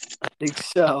 right? I think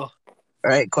so. All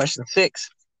right, question 6.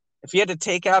 If you had to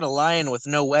take out a lion with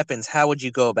no weapons, how would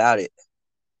you go about it?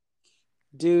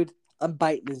 Dude, I'm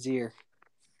biting his ear.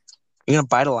 You gonna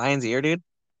bite a lion's ear, dude?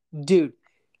 Dude,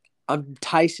 I'm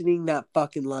Tysoning that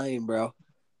fucking lion, bro.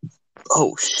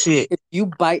 Oh shit! If you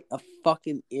bite a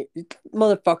fucking ear,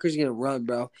 motherfucker's gonna run,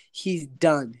 bro. He's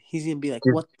done. He's gonna be like,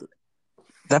 Dude, what the?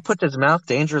 that puts his mouth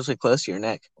dangerously close to your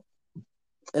neck.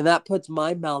 And that puts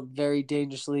my mouth very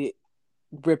dangerously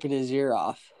ripping his ear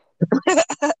off.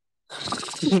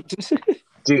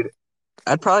 Dude,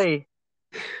 I'd probably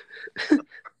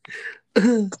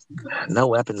no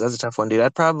weapons. That's a tough one, dude.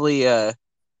 I'd probably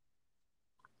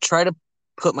try to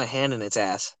put my hand in its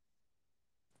ass,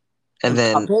 and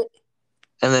And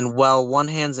then puppet? while one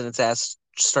hand's in its ass,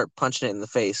 start punching it in the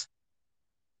face.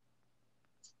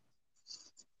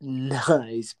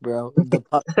 Nice, bro. The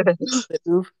puppet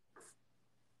move?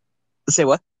 Say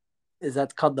what? Is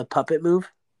that called the puppet move?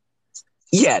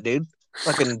 Yeah, dude.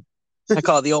 Fucking, I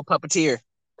call it the old puppeteer.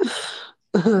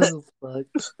 Oh, fuck.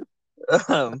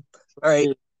 All right.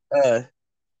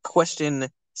 Question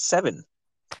 7.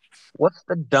 What's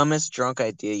the dumbest drunk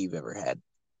idea you've ever had?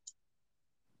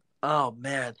 Oh,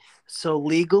 man. So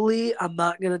legally, I'm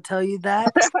not going to tell you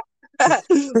that.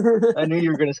 I knew you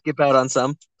were gonna skip out on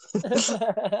some.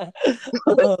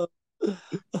 oh,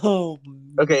 oh,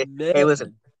 Okay. Hey, man.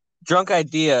 listen. Drunk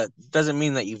idea doesn't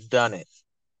mean that you've done it.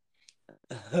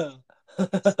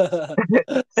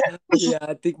 Yeah,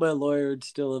 I think my lawyer would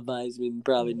still advise me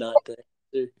probably not to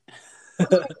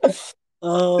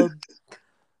answer.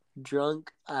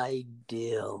 Drunk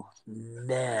ideal.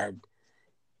 Man.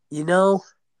 You know,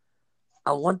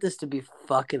 I want this to be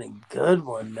fucking a good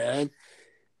one, man.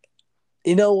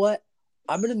 You know what?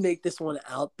 I'm gonna make this one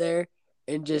out there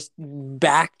and just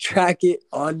backtrack it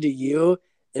onto you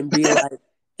and be like,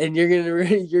 and you're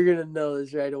gonna know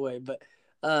this right away. But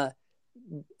a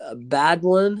bad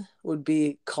one would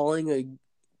be calling a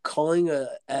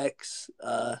ex,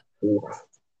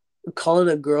 calling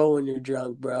a girl when you're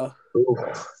drunk, bro. Ooh.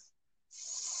 Get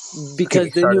me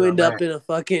Because then you started on end up that. in a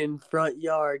fucking front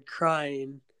yard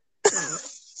crying.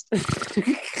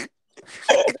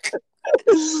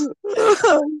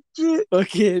 Oh, shit.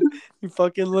 Fucking, you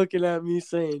fucking looking at me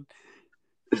saying,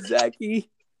 Zachy,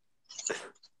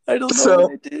 I don't know what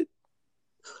So, I did.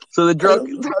 the I drunk,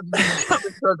 don't know.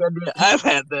 the drunk idea I've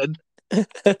had then.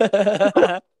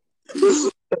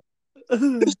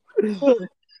 Oh,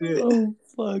 shit. Oh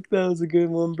fuck, that was a good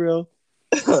one, bro.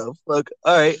 Oh, fuck.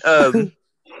 All right.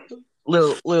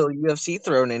 Little UFC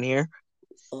thrown in here.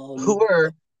 Who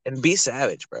are and be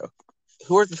savage, bro?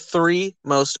 Who are the 3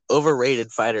 most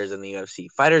overrated fighters in the UFC?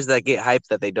 Fighters that get hype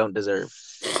that they don't deserve.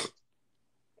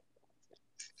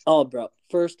 Oh, bro.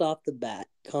 First off the bat,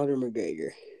 Conor McGregor.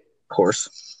 Of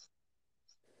course.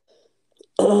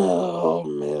 Oh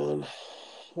man,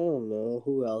 I don't know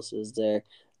who else is there.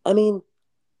 I mean,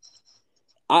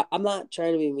 I'm not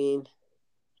trying to be mean,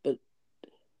 but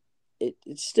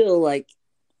it's still like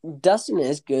Dustin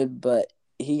is good, but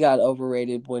he got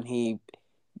overrated when he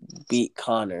beat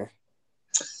Conor.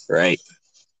 Right.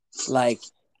 Like,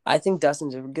 I think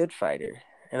Dustin's a good fighter,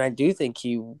 and I do think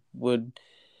he would.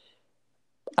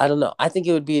 I don't know. I think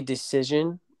it would be a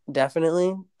decision,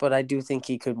 definitely, but I do think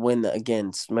he could win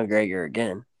against McGregor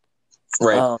again.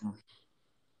 Right.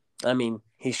 I mean,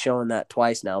 he's shown that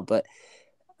twice now, but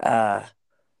I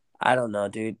don't know,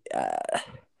 dude.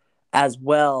 As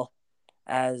well,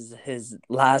 as his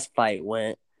last fight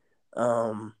went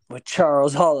with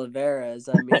Charles Oliveras.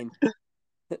 I mean,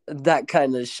 that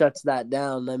kind of shuts that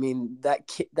down. I mean, that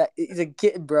kid, that he's a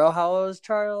kid, bro. How old is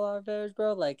Charles Oliveras,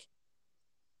 bro? Like,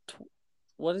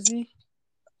 what is he?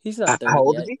 He's not How 30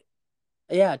 old is yet.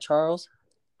 he? Yeah, Charles.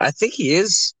 I think he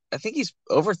is. I think he's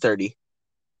over 30.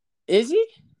 Is he?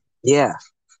 Yeah.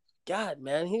 God,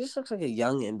 man, he just looks like a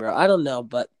youngin, bro. I don't know,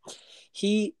 but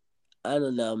I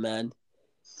don't know, man.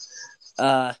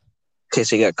 Okay,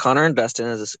 so you got Connor and Dustin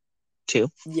as two.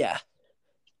 Yeah,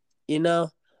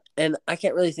 and I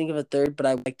can't really think of a third, but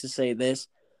I would like to say this.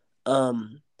 I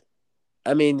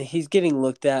mean, he's getting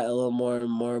looked at a little more and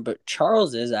more, but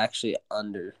Charles is actually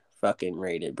under fucking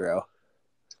rated, bro.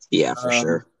 Yeah, for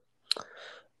sure.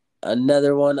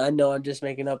 Another one. I know I'm just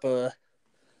making up my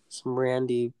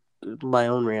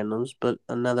own randoms, but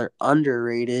another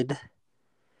underrated.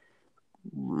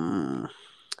 You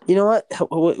know what?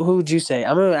 Who would you say?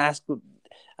 I'm gonna ask.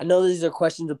 I know these are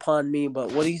questions upon me,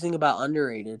 but what do you think about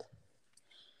underrated?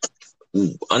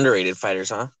 Underrated fighters,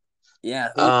 huh? Yeah.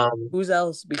 Who's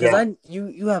else? Because Yeah.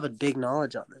 you have a big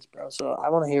knowledge on this, bro. So I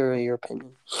want to hear your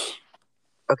opinion.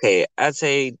 Okay, I'd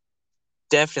say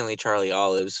definitely Charlie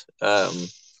Olives.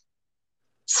 Let's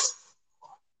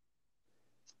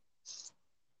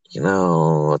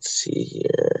see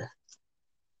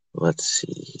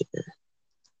here.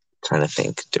 Trying to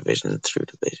think division through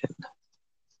division.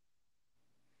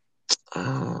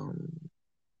 I'm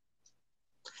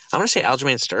gonna say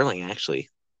Aljamain Sterling. Actually,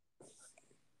 I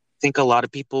think a lot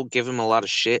of people give him a lot of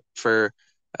shit for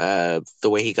the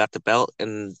way he got the belt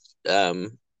and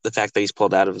the fact that he's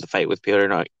pulled out of the fight with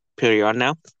Petr Yan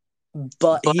now.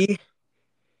 But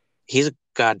he's a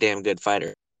goddamn good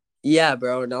fighter. Yeah,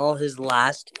 bro. And all his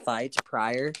last fights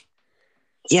prior.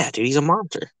 Yeah, dude, he's a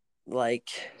monster. Like,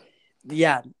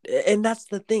 yeah. And that's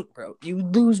the thing, bro. You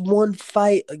lose one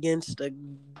fight against a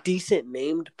decent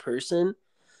named person.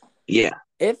 Yeah.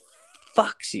 It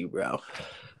fucks you, bro.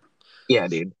 Yeah,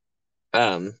 dude.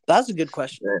 That's a good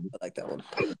question. I like that one.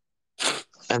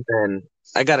 And then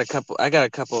I got a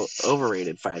couple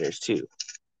overrated fighters too.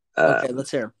 Okay,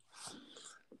 let's hear him.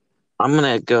 I'm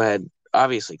gonna go ahead.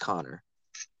 Obviously, Connor.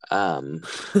 Dude, I'm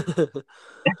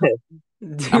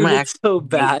gonna it's so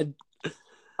bad. I'm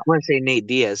gonna say Nate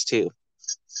Diaz too.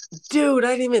 Dude,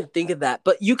 I didn't even think of that.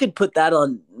 But you could put that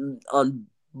on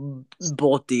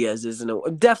both Diaz, isn't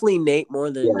it? Definitely Nate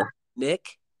more than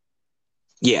Nick.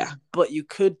 Yeah. But you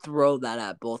could throw that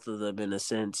at both of them in a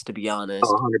sense, to be honest.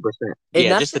 100%. And Yeah,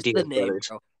 that's just the Diaz name, brothers.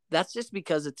 bro. That's just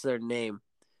because it's their name.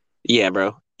 Yeah,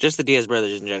 bro. Just the Diaz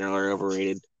brothers in general are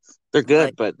overrated. They're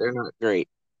good, but they're not great.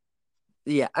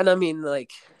 Yeah, and I mean,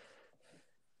 like,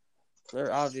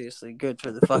 they're obviously good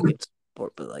for the fucking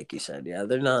sport, but like you said, yeah,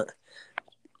 they're not.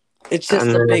 It's just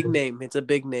a big name. It's a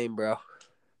big name, bro.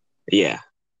 Yeah.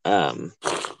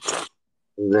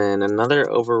 Then another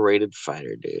overrated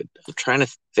fighter, dude. I'm trying to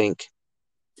think.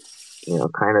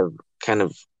 Kind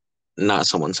of not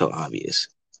someone so obvious.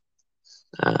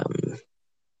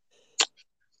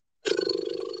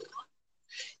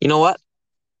 You know what?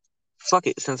 Fuck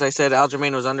it. Since I said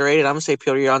Aljamain was underrated, I'm gonna say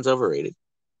Petr Yan's overrated.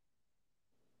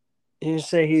 You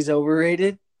say he's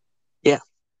overrated? Yeah.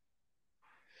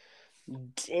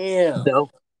 Damn.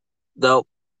 Though,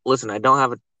 listen, I don't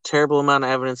have a terrible amount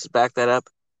of evidence to back that up.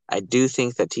 I do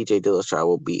think that TJ Dillashaw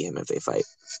will beat him if they fight.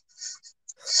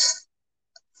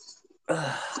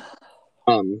 It'll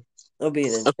be an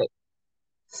interesting. Okay.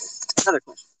 Another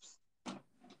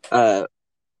question.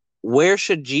 Where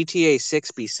should GTA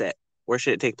 6 be set? Where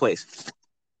should it take place?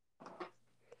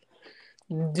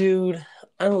 Dude,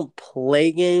 I don't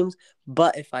play games,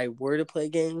 but if I were to play a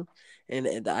game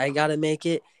and I gotta make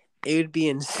it, it would be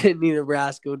in Sydney,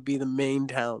 Nebraska. Would be the main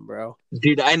town, bro.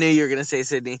 Dude, I knew you were gonna say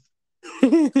Sydney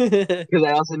because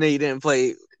I also knew you didn't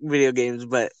play video games,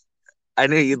 but I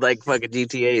knew you'd like fucking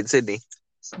GTA in Sydney.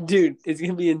 Dude, it's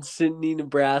gonna be in Sydney,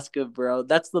 Nebraska, bro.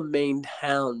 That's the main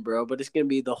town, bro. But it's gonna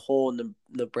be the whole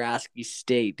Nebraska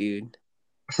state, dude.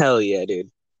 Hell yeah,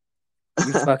 dude.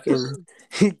 You fucking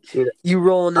Dude, you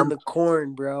rolling in the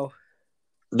corn, bro.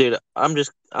 Dude, I'm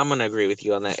gonna agree with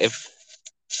you on that. If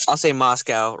I'll say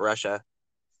Moscow, Russia,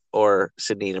 or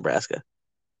Sydney, Nebraska.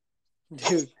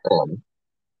 Dude,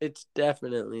 it's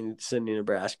definitely Sydney,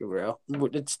 Nebraska, bro.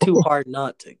 It's too hard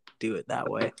not to do it that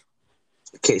way.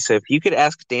 Okay, so if you could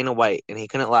ask Dana White and he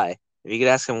couldn't lie, if you could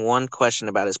ask him one question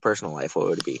about his personal life, what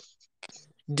would it be?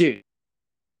 Dude,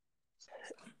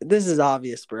 this is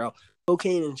obvious, bro.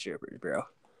 Cocaine and strippers, bro.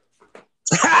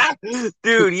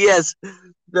 Dude, yes.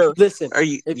 No, listen,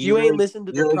 if you ain't listened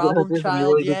to the problem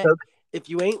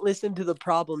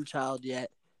child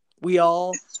yet, We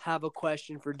all have a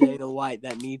question for Dana White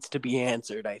that needs to be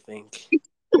answered, I think.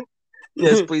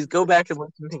 Yes, please go back and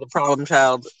listen to the Problem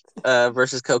Child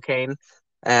versus cocaine.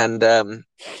 And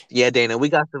yeah, Dana, we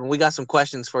got some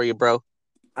questions for you, bro.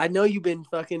 I know you've been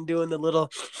fucking doing the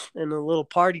little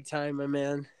party time, my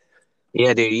man.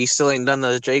 Yeah, dude, you still ain't done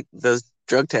those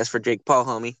drug tests for Jake Paul,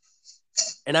 homie.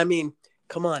 And I mean,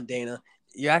 come on, Dana.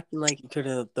 You're acting like you could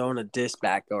have thrown a disc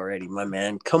back already, my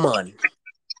man. Come on.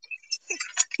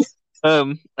 All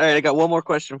right, I got one more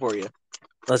question for you.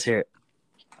 Let's hear it.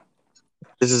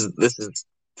 This is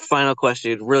final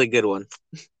question, really good one.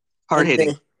 Hard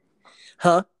hitting.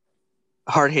 Huh?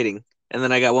 Hard hitting. And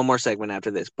then I got one more segment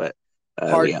after this, but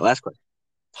yeah, last question.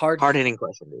 Hard hitting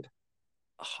question, dude.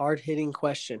 Hard hitting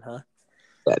question, huh?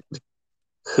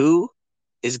 Who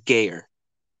is gayer?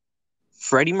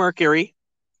 Freddie Mercury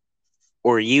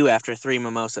or you after 3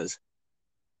 mimosas?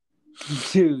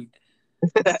 Dude,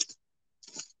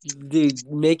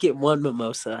 make it one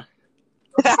mimosa.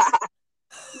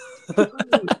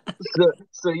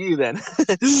 so you then.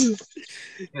 Dude,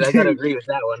 I gotta agree with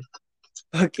that one.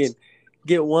 Fucking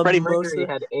get one Freddie mimosa. Mercury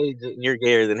had AIDS and you're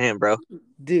gayer than him, bro.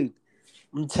 Dude,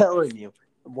 I'm telling you.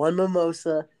 One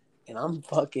mimosa and I'm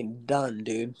fucking done,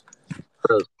 dude.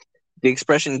 Bro, the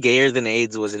expression gayer than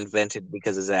AIDS was invented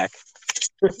because of Zach.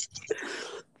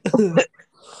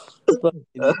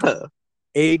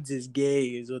 AIDS is gay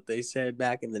is what they said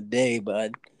back in the day,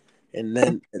 bud. And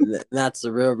then that's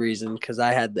the real reason, because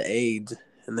I had the AIDS.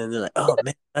 And then they're like, oh,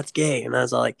 man, that's gay. And I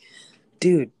was like,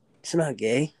 dude, it's not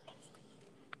gay.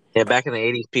 Yeah, back in the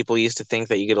 80s, people used to think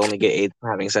that you could only get AIDS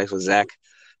from having sex with Zach.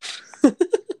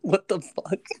 What the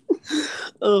fuck?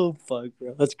 Oh, fuck,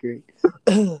 bro. That's great.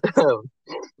 All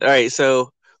right,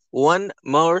 so one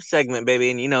more segment,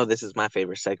 baby. And you know this is my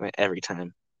favorite segment every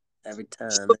time. Every time.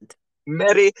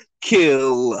 Marry,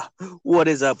 kill. What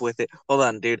is up with it? Hold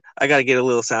on, dude. I gotta get a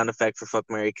little sound effect for fuck,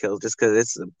 marry, kill, just because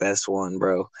it's the best one,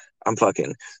 bro. I'm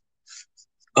fucking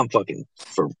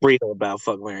for real about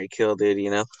fuck, marry, kill, dude.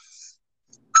 You know.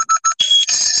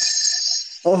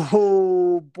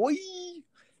 Oh boy.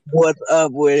 What's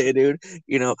up with it, dude?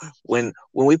 You know, when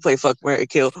we play fuck, marry,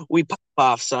 kill, we pop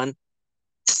off, son.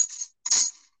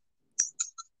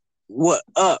 What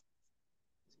up?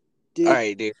 Dude, all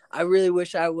right, dude. I really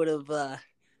wish I would have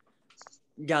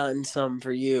gotten some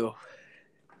for you.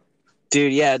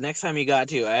 Dude, yeah, next time you got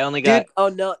to. I only got... Dude, oh,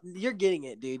 no, you're getting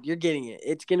it, dude. You're getting it.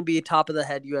 It's going to be top of the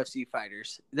head UFC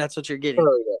fighters. That's what you're getting.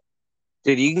 Oh, yeah.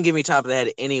 Dude, you can give me top of the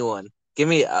head anyone. Give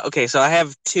me... Okay, so I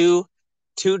have two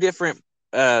different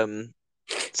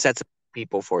sets of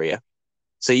people for you.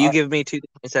 So you give me 2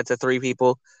 different sets of 3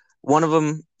 people. One of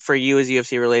them for you is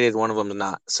UFC related, one of them is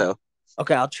not, so...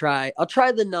 Okay, I'll try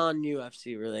the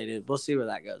non-UFC related. We'll see where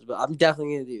that goes, but I'm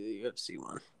definitely going to do the UFC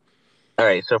one. All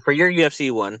right, so for your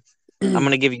UFC one, I'm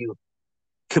going to give you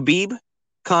Khabib,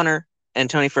 Conor, and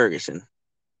Tony Ferguson.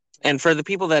 And for the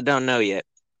people that don't know yet,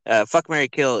 Fuck, Marry,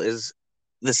 Kill is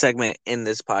the segment in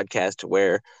this podcast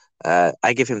where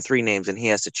I give him 3 names and he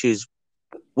has to choose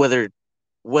whether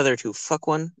to fuck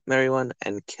one, marry one,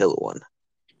 and kill one.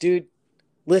 Dude,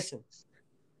 listen.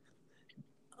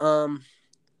 I'm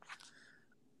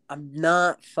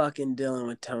not fucking dealing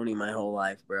with Tony my whole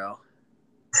life, bro.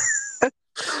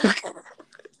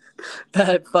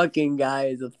 That fucking guy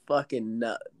is a fucking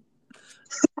nut.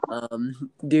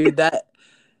 Dude,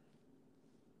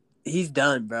 he's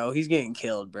done, bro. He's getting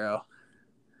killed, bro.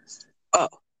 Oh,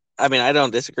 I mean, I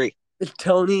don't disagree.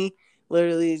 Tony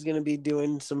literally is gonna be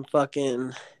doing some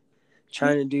fucking,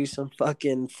 trying to do some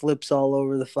fucking flips all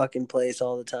over the fucking place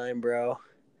all the time, bro.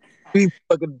 You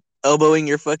fucking elbowing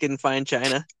your fucking fine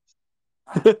china.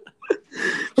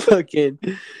 Fucking,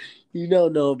 you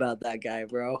don't know about that guy,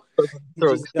 bro.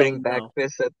 Throwing spinning back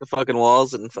fists at the fucking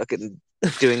walls and fucking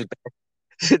doing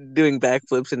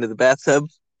backflips into the bathtub.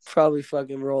 Probably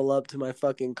fucking roll up to my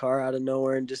fucking car out of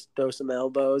nowhere and just throw some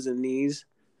elbows and knees.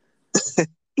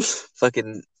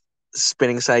 Fucking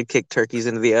spinning sidekick turkeys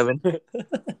into the oven.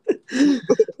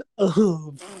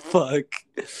 Oh, fuck.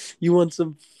 You want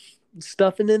some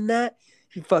stuffing in that?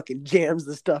 He fucking jams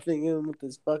the stuffing in with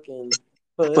his fucking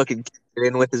foot. Fucking get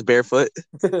in with his bare foot.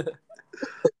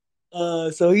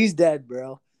 So he's dead,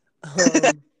 bro.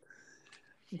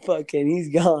 Fucking, he's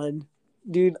gone.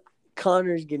 Dude,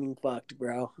 Connor's getting fucked,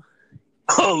 bro.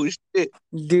 Oh, shit.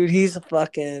 Dude, he's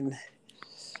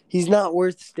not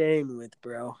worth staying with,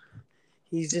 bro.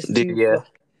 He's just dude, yeah.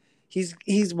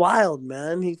 He's wild,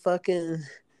 man. He fucking...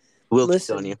 Will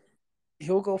listen on you.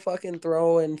 He'll go fucking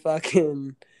throw and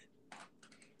fucking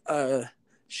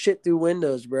shit through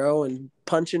windows, bro, and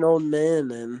punching old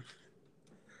men and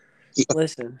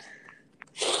listen.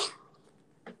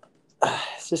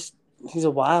 just he's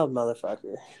a wild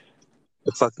motherfucker.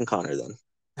 The fucking Connor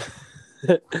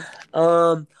then.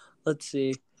 Let's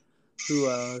see. Who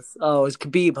else? Oh, it's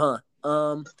Khabib, huh?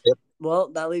 Yep. Well,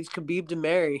 that leaves Khabib to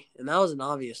marry, and that was an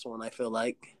obvious one, I feel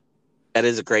like. That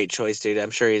is a great choice, dude.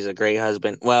 I'm sure he's a great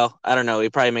husband. Well, I don't know. He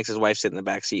probably makes his wife sit in the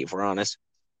back seat, if we're honest.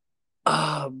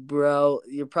 Oh, bro,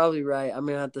 you're probably right. I'm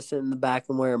gonna have to sit in the back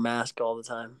and wear a mask all the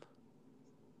time.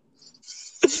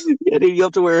 Yeah, dude, you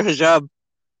have to wear a hijab.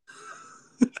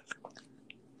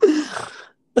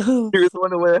 You're the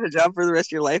one to wear a hijab for the rest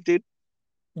of your life, dude.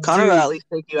 Connor will Dude, at least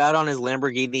take you out on his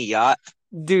Lamborghini yacht.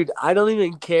 dude, I don't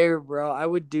even care, bro. I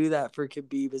would do that for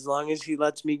Khabib as long as he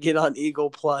lets me get on Eagle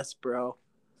Plus, bro.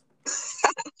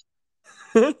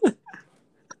 Dude,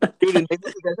 and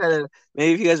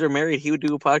maybe if you guys were married, he would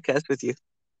do a podcast with you.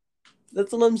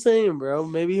 That's what I'm saying, bro.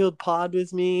 Maybe he'll pod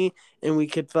with me and we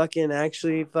could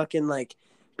actually like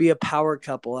be a power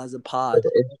couple as a pod.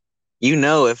 You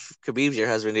know, if Khabib's your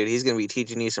husband, dude, he's gonna be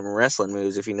teaching you some wrestling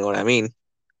moves, if you know what I mean.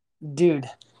 Dude,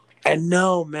 I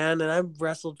know, man, and I've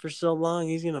wrestled for so long.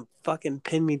 He's gonna fucking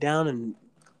pin me down and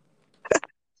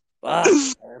fuck,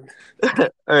 man.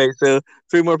 All right, so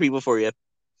 3 more people for you.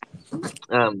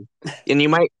 And you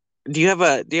might. Do you have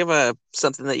a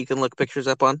something that you can look pictures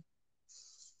up on?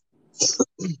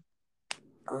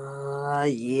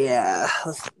 Yeah.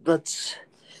 Let's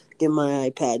get my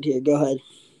iPad here. Go ahead.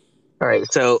 All right,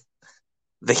 so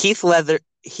the Heath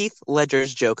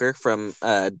Ledger's Joker from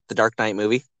the Dark Knight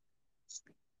movie.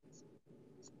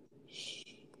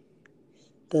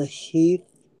 The Heath.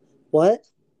 What?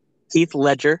 Heath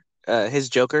Ledger, his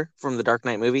Joker from the Dark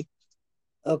Knight movie.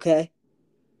 Okay.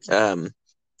 Um,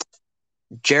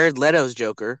 Jared Leto's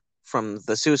Joker from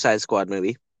the Suicide Squad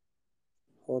movie.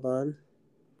 Hold on.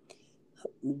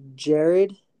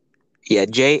 Jared Yeah,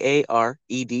 Jared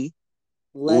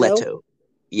Leto.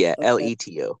 Yeah, Okay.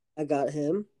 Leto. I got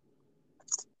him.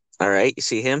 All right, you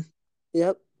see him?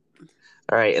 Yep.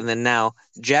 All right, and then now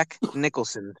Jack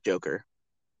Nicholson's Joker.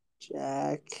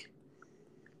 Jack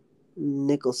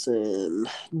Nicholson.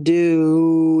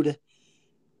 Dude.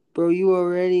 Bro, you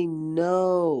already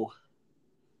know.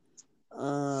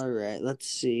 All right, let's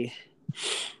see.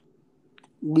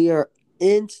 We are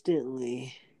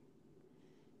instantly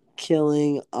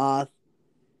killing off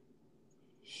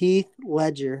Heath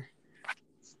Ledger.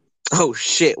 Oh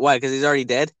shit! Why? Because he's already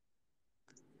dead.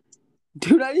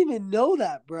 Dude, I didn't even know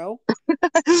that, bro.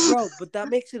 Bro, but that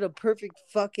makes it a perfect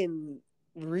fucking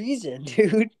reason,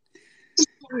 dude.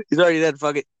 He's already dead.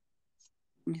 Fuck it.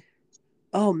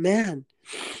 Oh, man.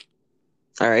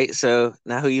 All right, so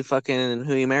now who you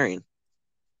marrying?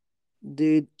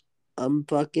 Dude, I'm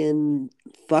fucking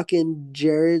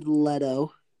Jared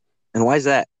Leto. And why is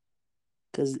that?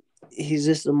 Because he's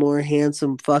just a more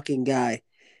handsome fucking guy.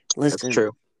 That's Listen,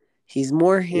 true. he's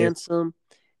more Yeah. handsome.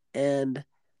 And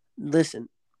listen,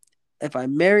 if I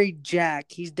marry Jack,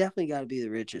 he's definitely got to be the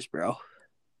richest, bro.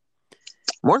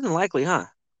 More than likely, huh?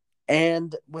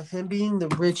 And with him being the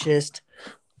richest,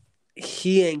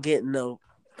 he ain't getting no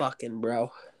fucking,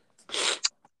 bro.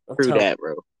 True that,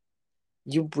 bro.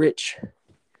 You rich.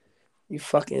 You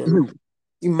fucking,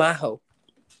 you my hoe.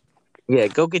 Yeah,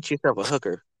 go get yourself a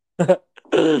hooker. But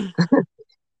do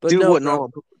no, what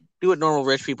bro. normal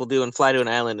rich people do and fly to an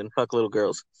island and fuck little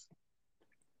girls.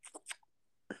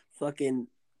 Fucking,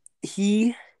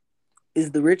 he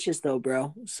is the richest though,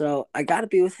 bro. So I gotta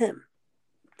be with him.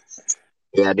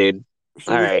 Yeah, dude.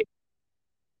 All right.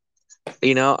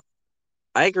 You know,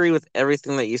 I agree with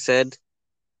everything that you said.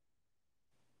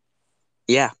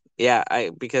 Yeah,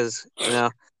 because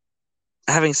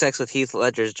having sex with Heath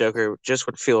Ledger's Joker just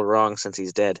would feel wrong since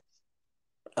he's dead.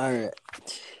 All right.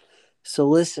 So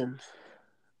listen,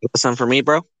 You got some for me,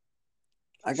 bro?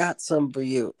 I got some for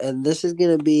you, and this is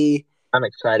gonna be I'm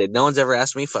excited. No one's ever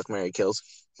asked me fuck, marry, kills.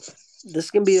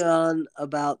 on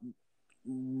about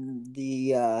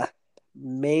the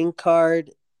main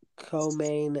card,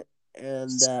 co-main, and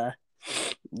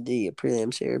the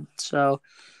prelims here. So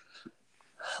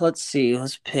let's see.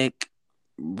 Let's pick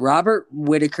Robert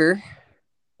Whitaker,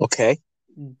 Okay.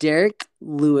 Derek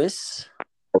Lewis,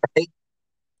 Right.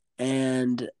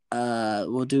 and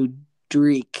we'll do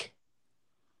Dreek.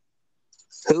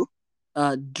 Who?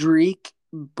 Dreek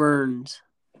Burns.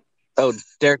 Oh,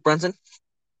 Derek Brunson?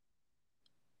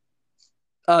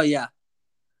 Oh yeah,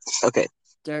 Okay.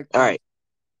 Derek. All right.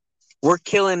 We're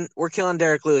killing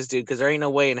Derek Lewis, dude, because there ain't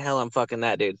no way in hell I'm fucking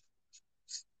that dude.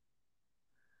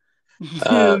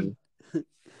 Dude,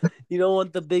 you don't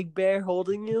want the big bear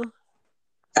holding you?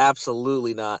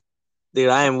 Absolutely not. Dude,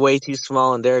 I am way too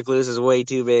small and Derek Lewis is way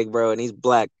too big, bro, and he's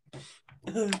black.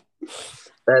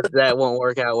 That won't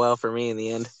work out well for me in the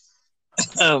end.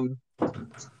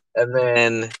 and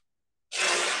then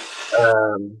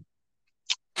um,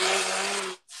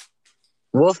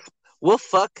 we'll we'll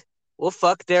fuck we'll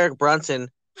fuck Derek Brunson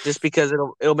just because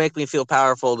it'll make me feel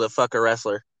powerful to fuck a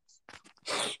wrestler.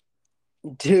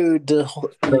 Dude,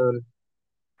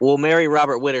 We'll marry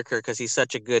Robert Whitaker because he's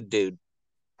such a good dude.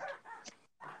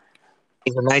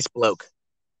 He's a nice bloke,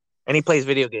 and he plays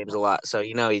video games a lot, so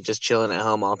he's just chilling at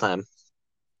home all the time.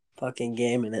 fucking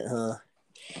gaming it, huh?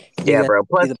 You Yeah, guys bro.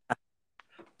 be the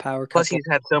power Plus, couple. he's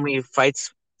had so many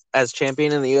fights as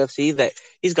champion in the UFC that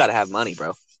he's got to have money,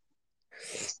 bro.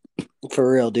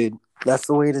 For real, dude. That's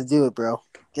the way to do it, bro.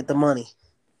 Get the money.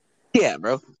 Yeah,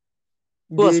 bro.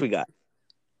 Who Dude. else we got?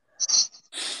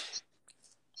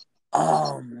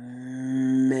 Oh,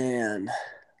 man.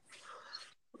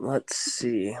 Let's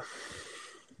see.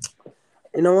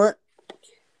 You know what?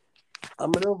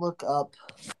 I'm going to look up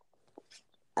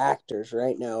actors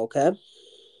right now, okay?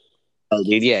 Oh,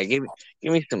 dude, yeah. Give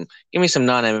me some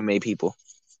non-MMA people.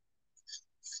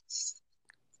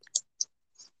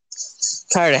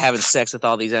 Tired of having sex with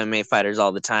all these MMA fighters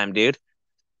all the time, dude.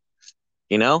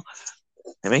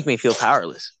 They make me feel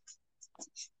powerless.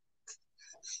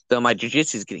 Though my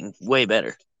jiu-jitsu is getting way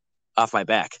better off my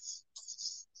back.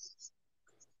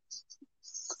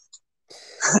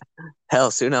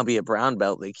 Hell, soon I'll be a brown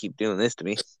belt. They keep doing this to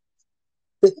me.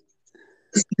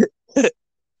 Dude,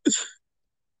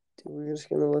 we're just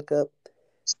going to look up.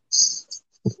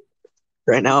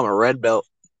 Right now I'm a red belt.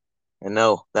 And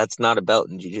no, that's not a belt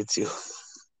in jiu-jitsu.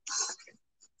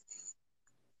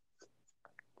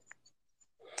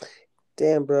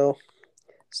 Damn, bro.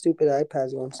 Stupid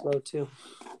iPad's going slow, too.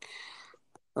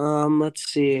 Let's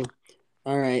see.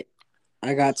 All right.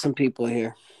 I got some people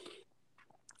here.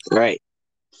 Right.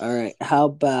 All right. How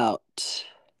about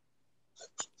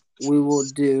we will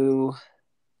do...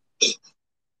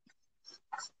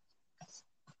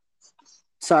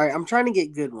 Sorry, I'm trying to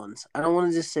get good ones. I don't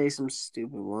want to just say some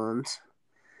stupid ones.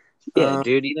 Yeah,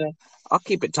 dude, I'll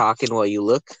keep it talking while you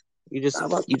look. You How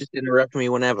about just interrupt me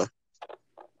whenever.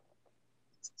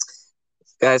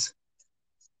 Guys.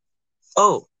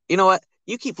 Oh, you know what?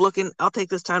 You keep looking. I'll take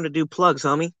this time to do plugs,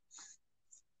 homie.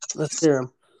 let's hear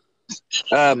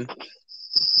Um,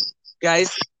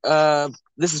 guys,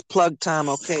 this is plug time,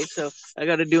 okay? So I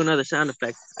got to do another sound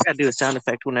effect. I got to do a sound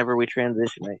effect whenever we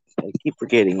transition. I keep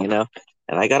forgetting, and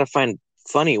I got to find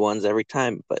funny ones every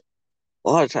time, but a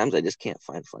lot of times I just can't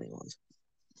find funny ones.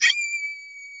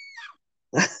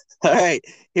 All right,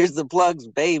 here's the plugs,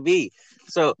 baby.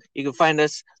 So you can find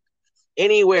us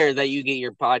anywhere that you get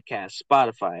your podcast: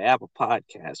 Spotify, Apple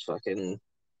Podcasts, fucking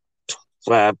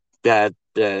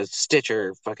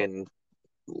Stitcher, fucking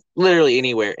literally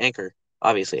anywhere. Anchor,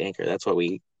 obviously Anchor. That's what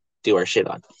we do our shit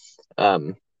on.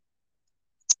 And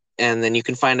then you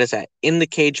can find us at In the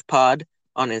Cage Pod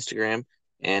on Instagram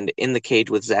and In the Cage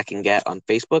with Zach and Gat on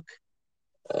Facebook.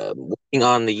 Working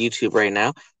on the YouTube right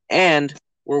now, and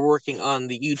we're working on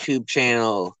the YouTube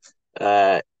channel.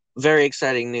 Very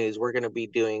exciting news. We're going to be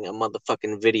doing a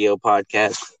motherfucking video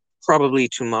podcast probably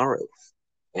tomorrow.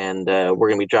 And we're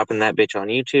going to be dropping that bitch on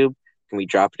YouTube. Can be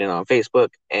dropping it on Facebook.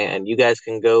 And you guys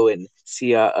can go and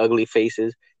see our ugly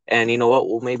faces. And you know what?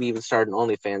 We'll maybe even start an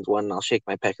OnlyFans one, and I'll shake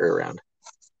my pecker around.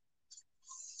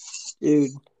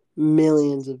 Dude,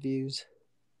 millions of views.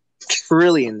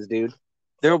 Trillions, dude.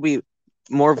 There will be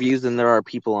more views than there are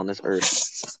people on this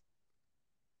earth.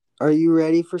 Are you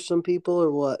ready for some people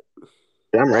or what?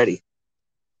 I'm ready.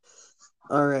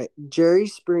 All right. Jerry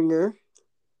Springer.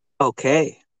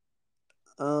 Okay.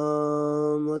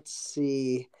 Let's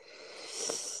see.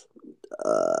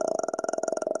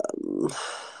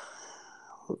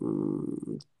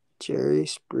 Jerry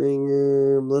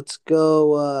Springer. Let's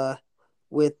go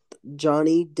with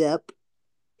Johnny Depp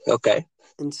Okay.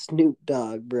 and Snoop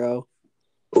Dogg, bro.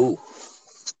 Ooh.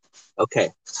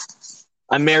 Okay.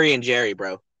 I'm marrying Jerry,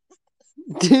 bro.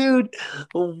 Dude,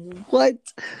 what?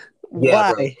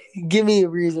 Yeah, bro. Why? Give me a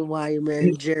reason why you're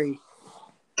marrying Jerry.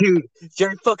 Dude,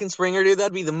 Jerry fucking Springer, dude,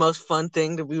 that'd be the most fun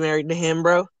thing to be married to him,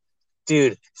 bro.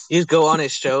 Dude, you just go on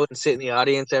his show and sit in the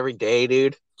audience every day,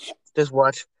 dude. Just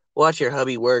watch your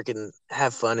hubby work and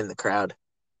have fun in the crowd.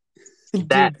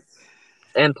 That Dude,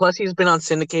 and plus he's been on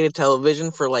syndicated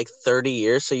television for like 30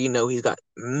 years, so he's got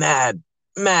mad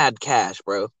cash,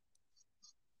 bro.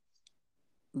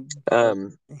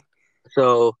 Um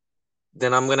so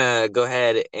then I'm gonna go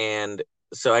ahead and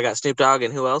so I got Snoop Dogg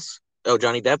and who else? Oh,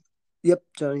 Johnny Depp. yep,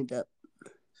 Johnny Depp.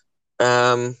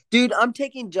 Um Dude, I'm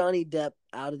taking Johnny Depp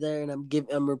out of there and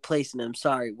I'm replacing him,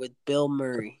 sorry, with Bill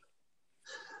Murray.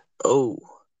 oh,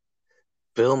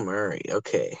 Bill Murray.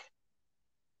 Okay.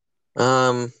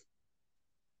 Um I'm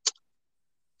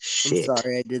Shit.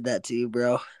 sorry I did that to you,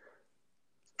 bro.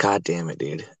 God damn it,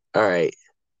 dude. All right.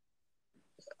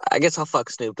 I guess I'll fuck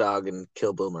Snoop Dogg and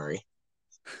kill Bill Murray.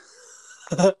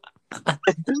 Fuck.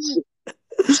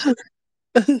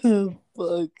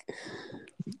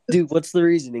 Dude, what's the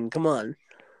reasoning? Come on.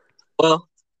 Well,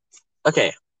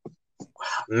 okay.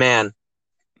 Man.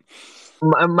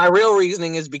 My real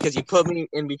reasoning is because you put me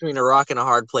in between a rock and a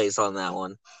hard place on that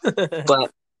one.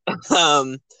 But,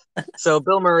 so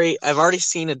Bill Murray, I've already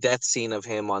seen a death scene of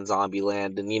him on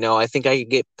Zombieland. And, I think I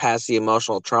could get past the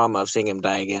emotional trauma of seeing him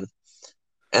die again.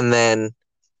 And then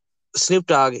Snoop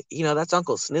Dogg, that's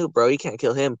Uncle Snoop, bro. You can't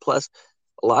kill him. Plus,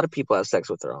 a lot of people have sex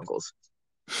with their uncles.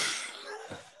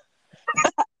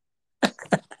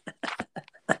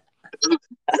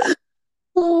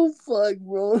 Oh, fuck,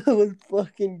 bro. That was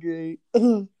fucking great.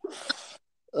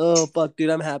 Oh, fuck, dude.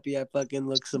 I'm happy I fucking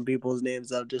looked some people's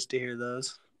names up just to hear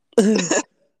those.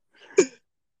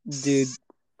 Dude,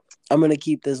 I'm going to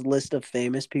keep this list of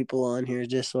famous people on here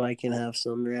just so I can have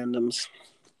some randoms.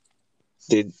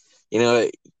 Dude, you know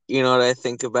what I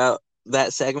think about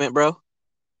that segment, bro?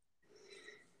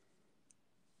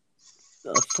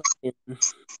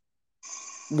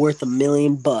 Worth $1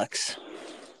 million.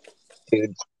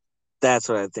 Dude, that's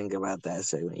what I think about that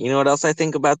segment. You know what else I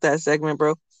think about that segment,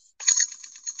 bro?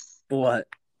 What?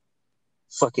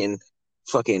 Fucking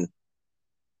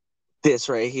this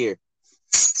right here.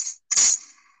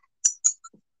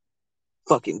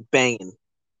 Fucking banging.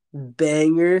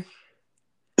 Banger,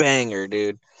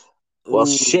 dude. Ooh. Well,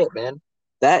 shit, man.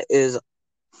 That is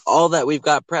all that we've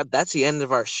got prepped. That's the end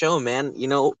of our show, man.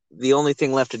 The only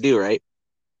thing left to do, right?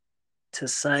 To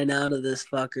sign out of this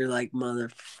fucker like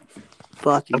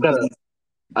motherfucking.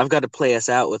 I've got to play us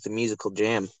out with the musical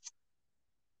jam.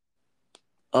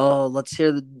 Oh, let's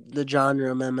hear the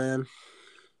genre, my man.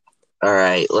 All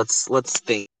right, let's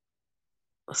think.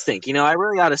 Let's think. I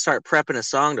really ought to start prepping a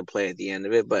song to play at the end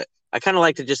of it, but I kind of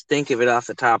like to just think of it off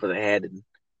the top of the head and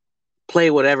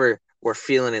play whatever we're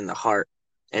feeling in the heart.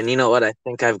 And you know what? I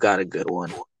think I've got a good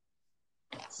one.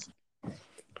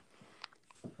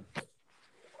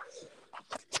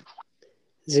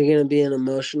 Is it gonna be an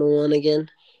emotional one again?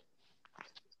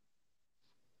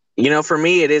 For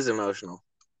me, it is emotional.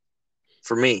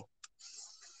 For me.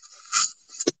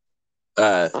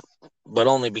 But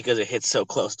only because it hits so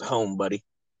close to home, buddy.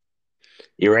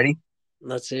 You ready?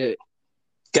 Let's hear it.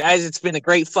 Guys, it's been a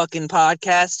great fucking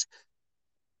podcast.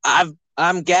 I'm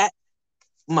Gat.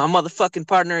 My motherfucking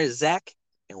partner is Zach.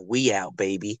 And we out,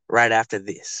 baby, right after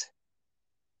this.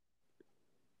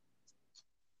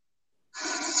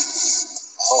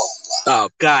 Oh,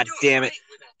 God damn it.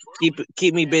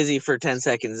 Keep me busy for 10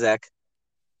 seconds, Zach.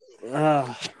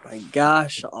 Oh, my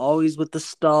gosh. Always with the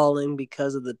stalling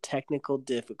because of the technical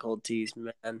difficulties,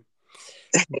 man.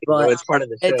 But it's part of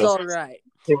the show. It's all right.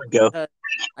 Here we go.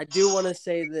 I do want to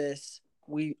say this.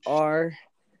 We are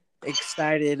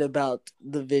excited about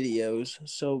the videos,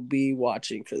 so be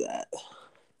watching for that.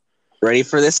 Ready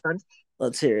for this one?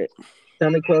 Let's hear it.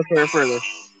 Tell me closer or further.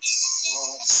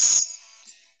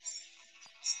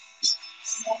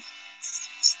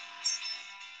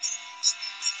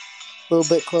 A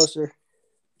little bit closer.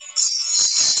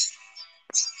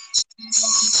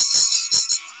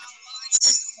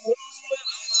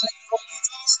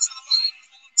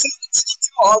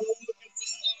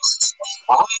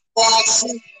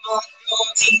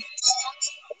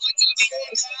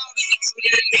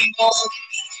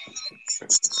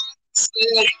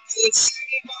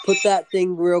 Put that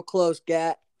thing real close,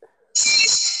 Gat.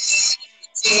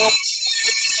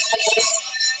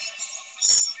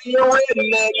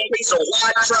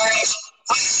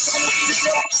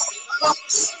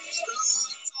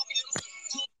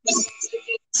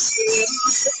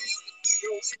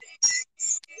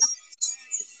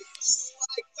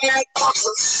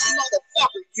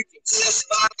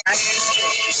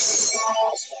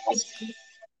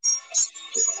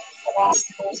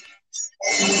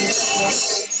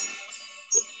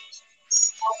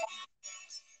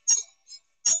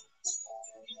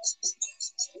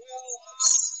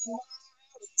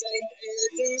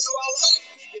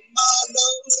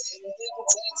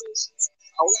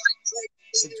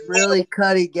 It's really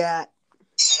cutty, Gat.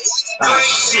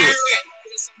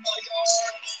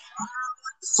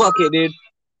 Fuck it, dude.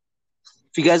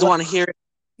 If you guys want to hear it,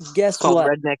 guess it's called what?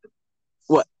 Redneck.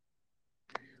 What?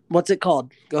 What's it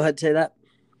called? Go ahead, say that.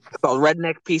 It's called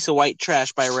Redneck Piece of White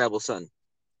Trash by Rebel Son.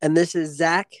 And this is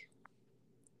Zach.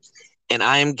 And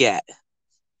I am Gat.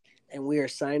 And we are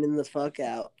signing the fuck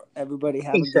out. Everybody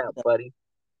have a Peace good out, day. buddy.